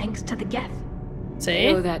 thanks to the Geth. See?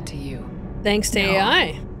 I owe that to you. Thanks to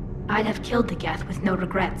AI. I'd have killed the Geth with no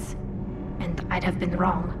regrets. And I'd have been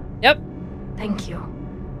wrong. Yep. Thank you.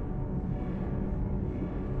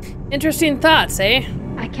 Interesting thoughts, eh?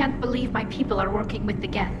 I can't believe my people are working with the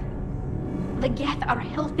Geth. The Geth are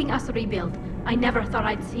helping us rebuild. I never thought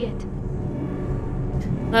I'd see it.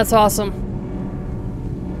 That's awesome.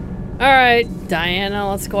 Alright, Diana,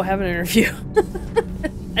 let's go have an interview.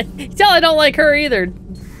 Tell I don't like her either.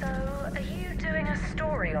 So, are you doing a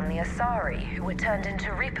story on the Asari who were turned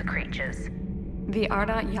into Reaper creatures? The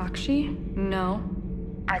Ardat Yakshi? No.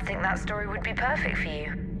 I think that story would be perfect for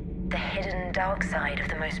you. The hidden dark side of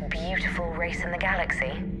the most beautiful race in the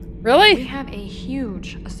galaxy. Really? We have a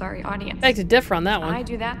huge Asari audience. Beg to differ on that one. If I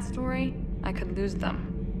do that story, I could lose them.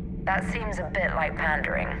 That seems a bit like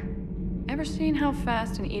pandering. Ever seen how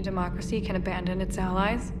fast an e-democracy can abandon its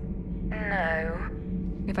allies? No.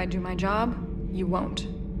 If I do my job, you won't.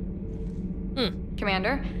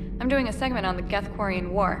 Commander, I'm doing a segment on the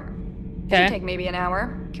Geth-Quarian War. Okay. Should take maybe an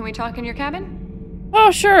hour. Can we talk in your cabin?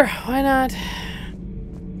 Oh, sure. Why not?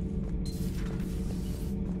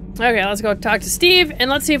 Okay, let's go talk to Steve,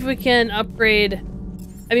 and let's see if we can upgrade.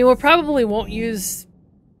 I mean, we probably won't use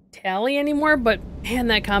Tally anymore, but man,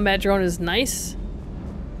 that combat drone is nice.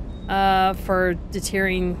 For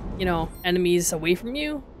deterring, you know, enemies away from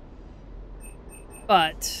you.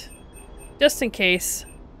 But just in case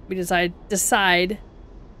we decide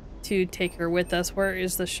to take her with us, where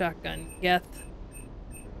is the shotgun? Geth.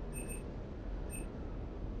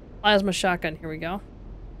 Plasma shotgun, here we go.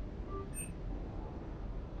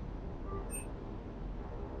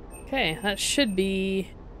 Okay, that should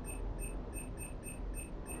be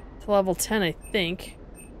to level 10, I think.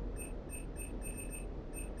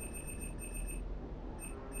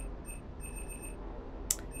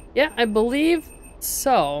 Yeah, I believe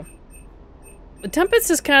so. The Tempest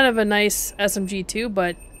is kind of a nice SMG too,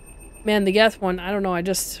 but man, the Geth one, I don't know,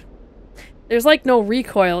 there's like no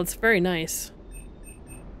recoil, it's very nice.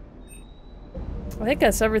 I think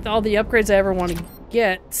that's all the upgrades I ever want to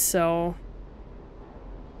get, so...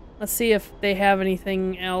 Let's see if they have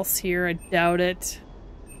anything else here. I doubt it.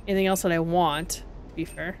 Anything else that I want, to be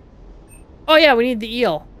fair. Oh yeah, we need the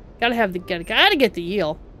eel. Gotta get the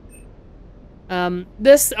eel.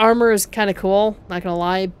 This armor is kind of cool, not gonna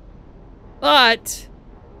lie. But...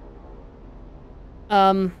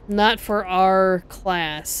 not for our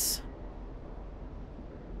class.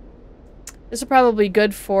 This is probably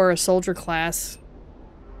good for a soldier class.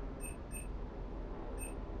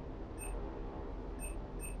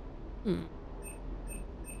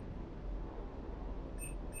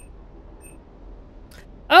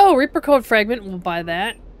 Oh, Reaper Code Fragment, we'll buy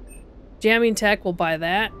that. Jamming Tech, we'll buy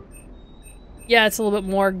that. Yeah, it's a little bit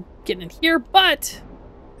more getting it here, but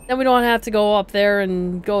then we don't have to go up there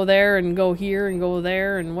and go here and go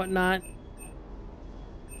there and whatnot.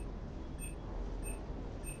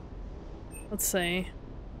 Let's see.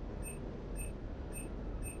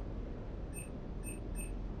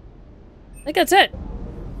 I think that's it.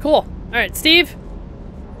 Cool. Alright, Steve.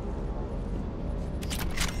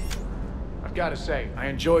 I've got to say, I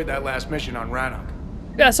enjoyed that last mission on Ronnoch.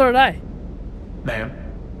 Yeah, so did I. Ma'am.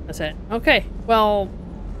 That's it. Okay. Well,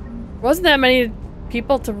 wasn't that many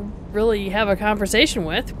people to really have a conversation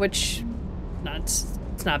with, which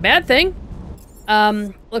it's not a bad thing.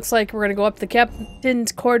 Looks like we're gonna go up to the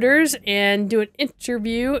captain's quarters and do an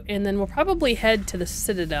interview, and then we'll probably head to the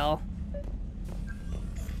Citadel.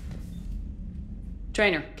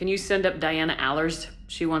 Trainer, can you send up Diana Allers?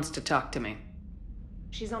 She wants to talk to me.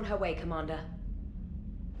 She's on her way, Commander.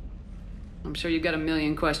 I'm sure you've got a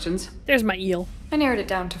million questions. There's my eel. I narrowed it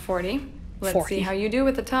down to 40. Let's see how you do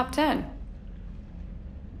with the top 10.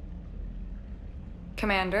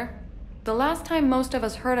 Commander, the last time most of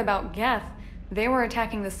us heard about Geth, they were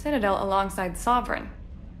attacking the Citadel alongside Sovereign.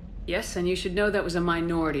 Yes, and you should know that was a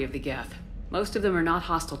minority of the Geth. Most of them are not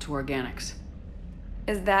hostile to organics.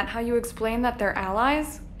 Is that how you explain that they're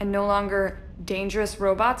allies, and no longer dangerous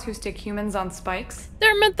robots who stick humans on spikes?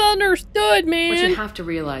 They're misunderstood, man! What you have to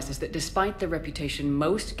realize is that despite their reputation,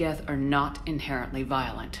 most Geth are not inherently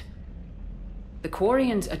violent. The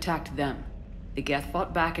Quarians attacked them. The Geth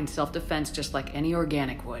fought back in self-defense just like any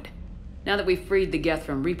organic would. Now that we've freed the Geth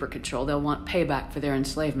from Reaper control, they'll want payback for their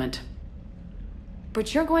enslavement.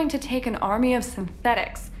 But you're going to take an army of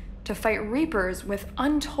synthetics to fight Reapers with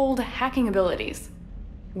untold hacking abilities.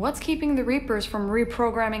 What's keeping the Reapers from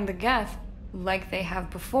reprogramming the Geth like they have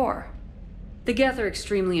before? The Geth are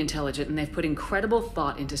extremely intelligent, and they've put incredible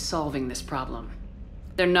thought into solving this problem.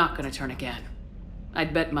 They're not going to turn again.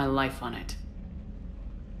 I'd bet my life on it.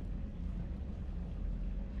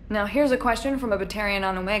 Now here's a question from a Batarian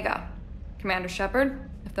on Omega. Commander Shepard,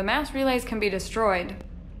 if the mass relays can be destroyed...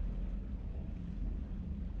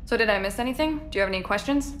 So did I miss anything? Do you have any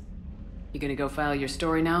questions? You gonna go file your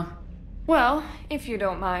story now? Well, if you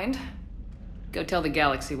don't mind. Go tell the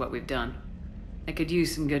galaxy what we've done. I could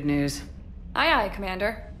use some good news. Aye aye,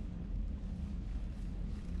 Commander.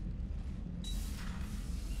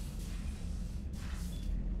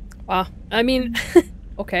 Wow. I mean,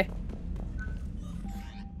 okay.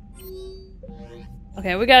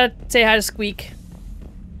 Okay, we gotta say hi to Squeak.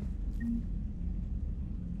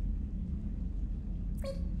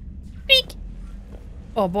 Squeak!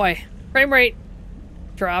 Oh boy. Frame rate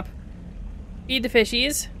drop. Feed the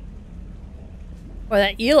fishies. Boy,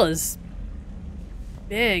 that eel is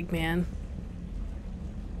big, man.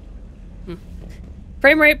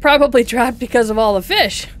 Frame rate probably dropped because of all the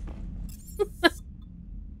fish.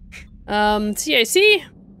 CIC.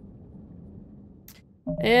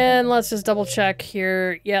 And let's just double check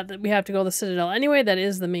here. Yeah, we have to go to the Citadel anyway. That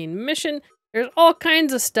is the main mission. There's all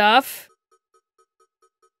kinds of stuff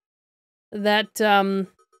that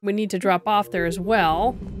we need to drop off there as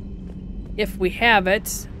well, if we have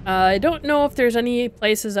it. I don't know if there's any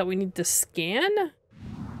places that we need to scan.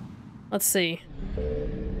 Let's see.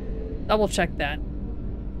 Double check that.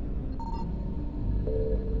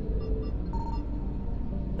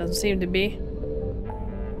 Doesn't seem to be.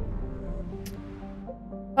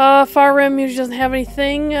 Far Rim usually doesn't have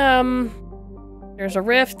anything. There's a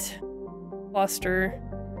rift. Cluster.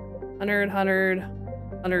 100, 100,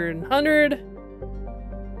 100, 100.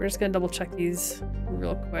 We're just gonna double check these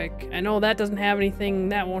real quick. I know that doesn't have anything.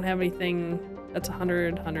 That won't have anything. That's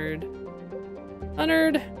 100, 100,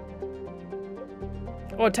 100.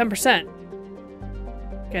 Oh, 10%.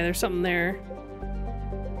 Okay, there's something there.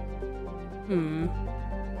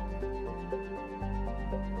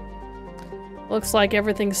 Looks like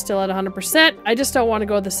everything's still at 100%. I just don't want to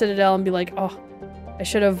go to the Citadel and be like, oh, I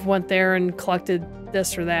should have went there and collected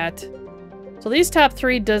this or that. So these top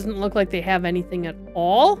 3 doesn't look like they have anything at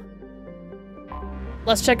all.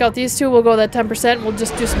 Let's check out these 2. We'll go that 10%. We'll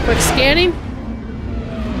just do some quick scanning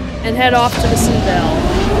and head off to the Sentinel.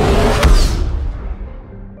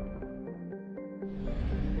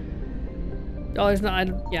 Oh, there's not.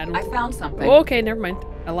 I found something. Oh, okay, never mind.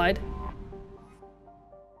 I lied.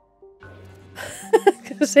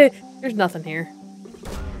 Gonna say there's nothing here.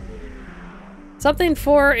 Something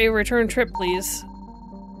for a return trip, please.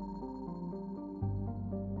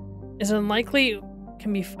 Is unlikely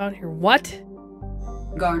can be found here. What?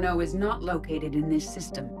 Garneau is not located in this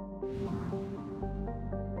system.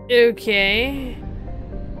 Okay.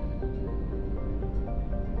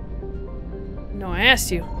 No, I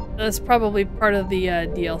asked you. That's probably part of the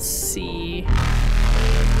DLC.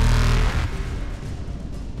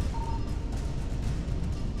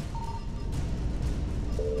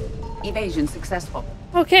 Evasion successful.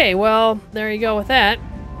 Okay, well, there you go with that.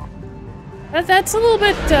 That's a little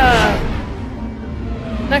bit,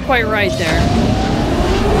 not quite right there.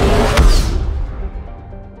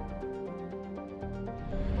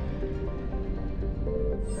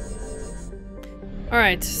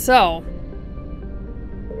 Alright, so.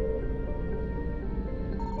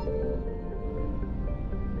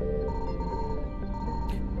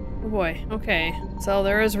 Oh boy, okay. So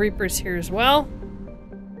there is Reapers here as well.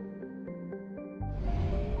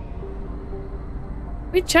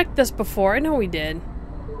 We checked this before. I know we did.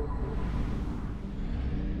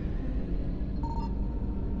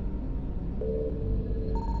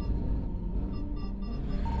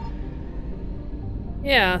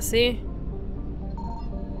 Yeah, see?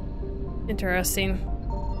 Interesting.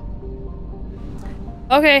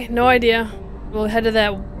 Okay, no idea. We'll head to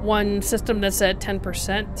that one system that's at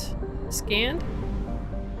 10% scanned.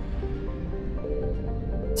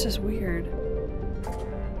 It's just weird.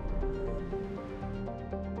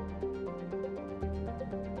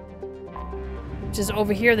 Which is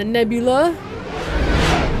over here, the nebula.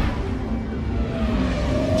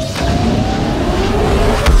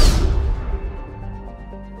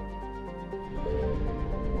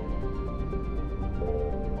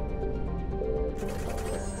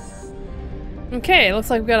 Okay, looks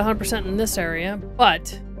like we've got 100% in this area,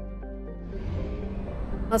 but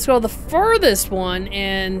let's go to the furthest one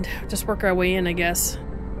and just work our way in, I guess.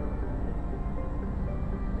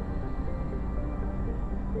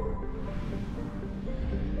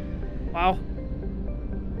 Wow.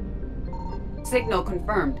 Signal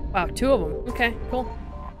confirmed. Wow, 2 of them. Okay, cool.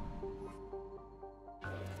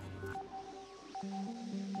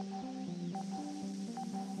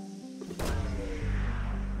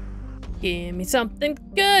 Give me something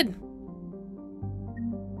good.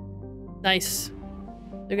 Nice.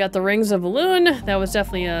 We got the Rings of Elune. That was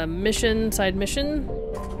definitely a mission, side mission.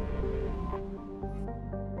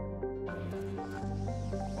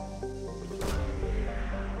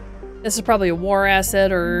 This is probably a war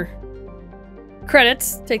asset or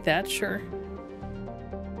credits. Take that, sure.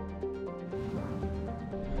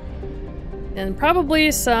 And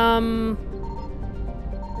probably some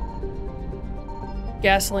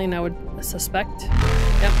gasoline, I would suspect.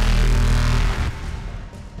 Yep.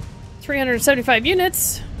 375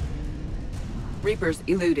 units. Reapers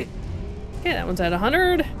eluded. Okay, that one's at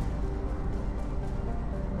 100.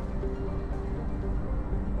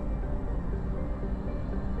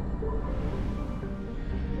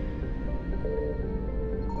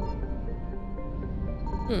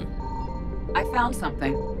 I found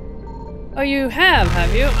something. Oh, you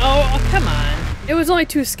have you? Oh, come on. It was only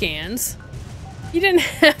 2 scans. You didn't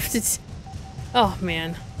have to... Oh,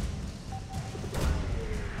 man.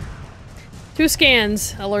 2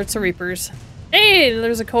 scans alerts the Reapers. Hey,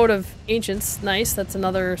 there's a Code of Ancients. Nice, that's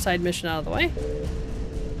another side mission out of the way.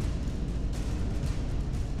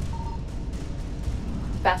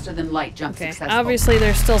 Faster than light jump successful. Obviously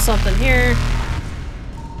there's still something here.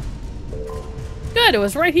 Good, it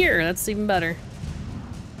was right here. That's even better.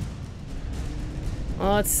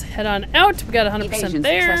 Well, let's head on out. We got 100%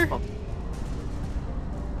 there. Successful.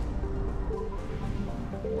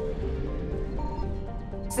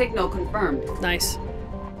 Signal confirmed. Nice.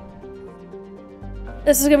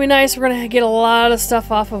 This is gonna be nice. We're gonna get a lot of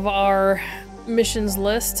stuff off of our missions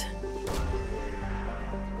list.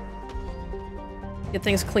 Get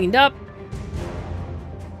things cleaned up.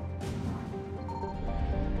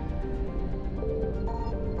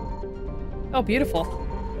 Oh, beautiful.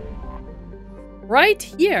 Right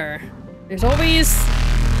here. There's always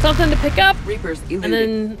something to pick up. Reapers eluded. And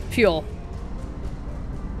then fuel.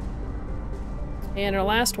 And our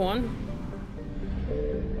last one.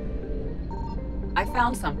 I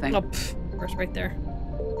found something. Oh, of course, right there.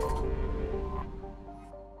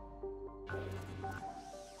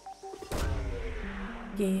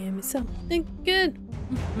 Give me something good.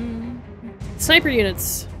 Sniper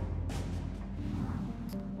units.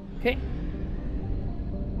 Okay.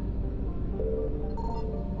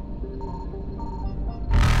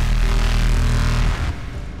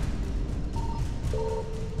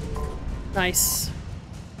 Nice.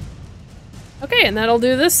 Okay, and that'll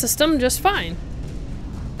do this system just fine.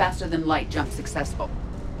 Faster than light jump successful.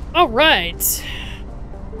 All right.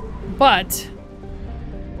 But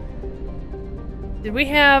did we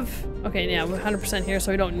have... Okay, yeah, we're 100% here,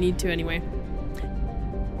 so we don't need to anyway.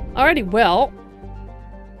 Alrighty, well,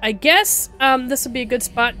 I guess this would be a good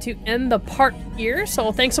spot to end the part here.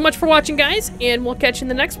 So thanks so much for watching, guys, and we'll catch you in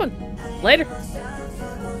the next one. Later.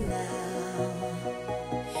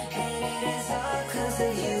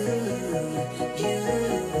 You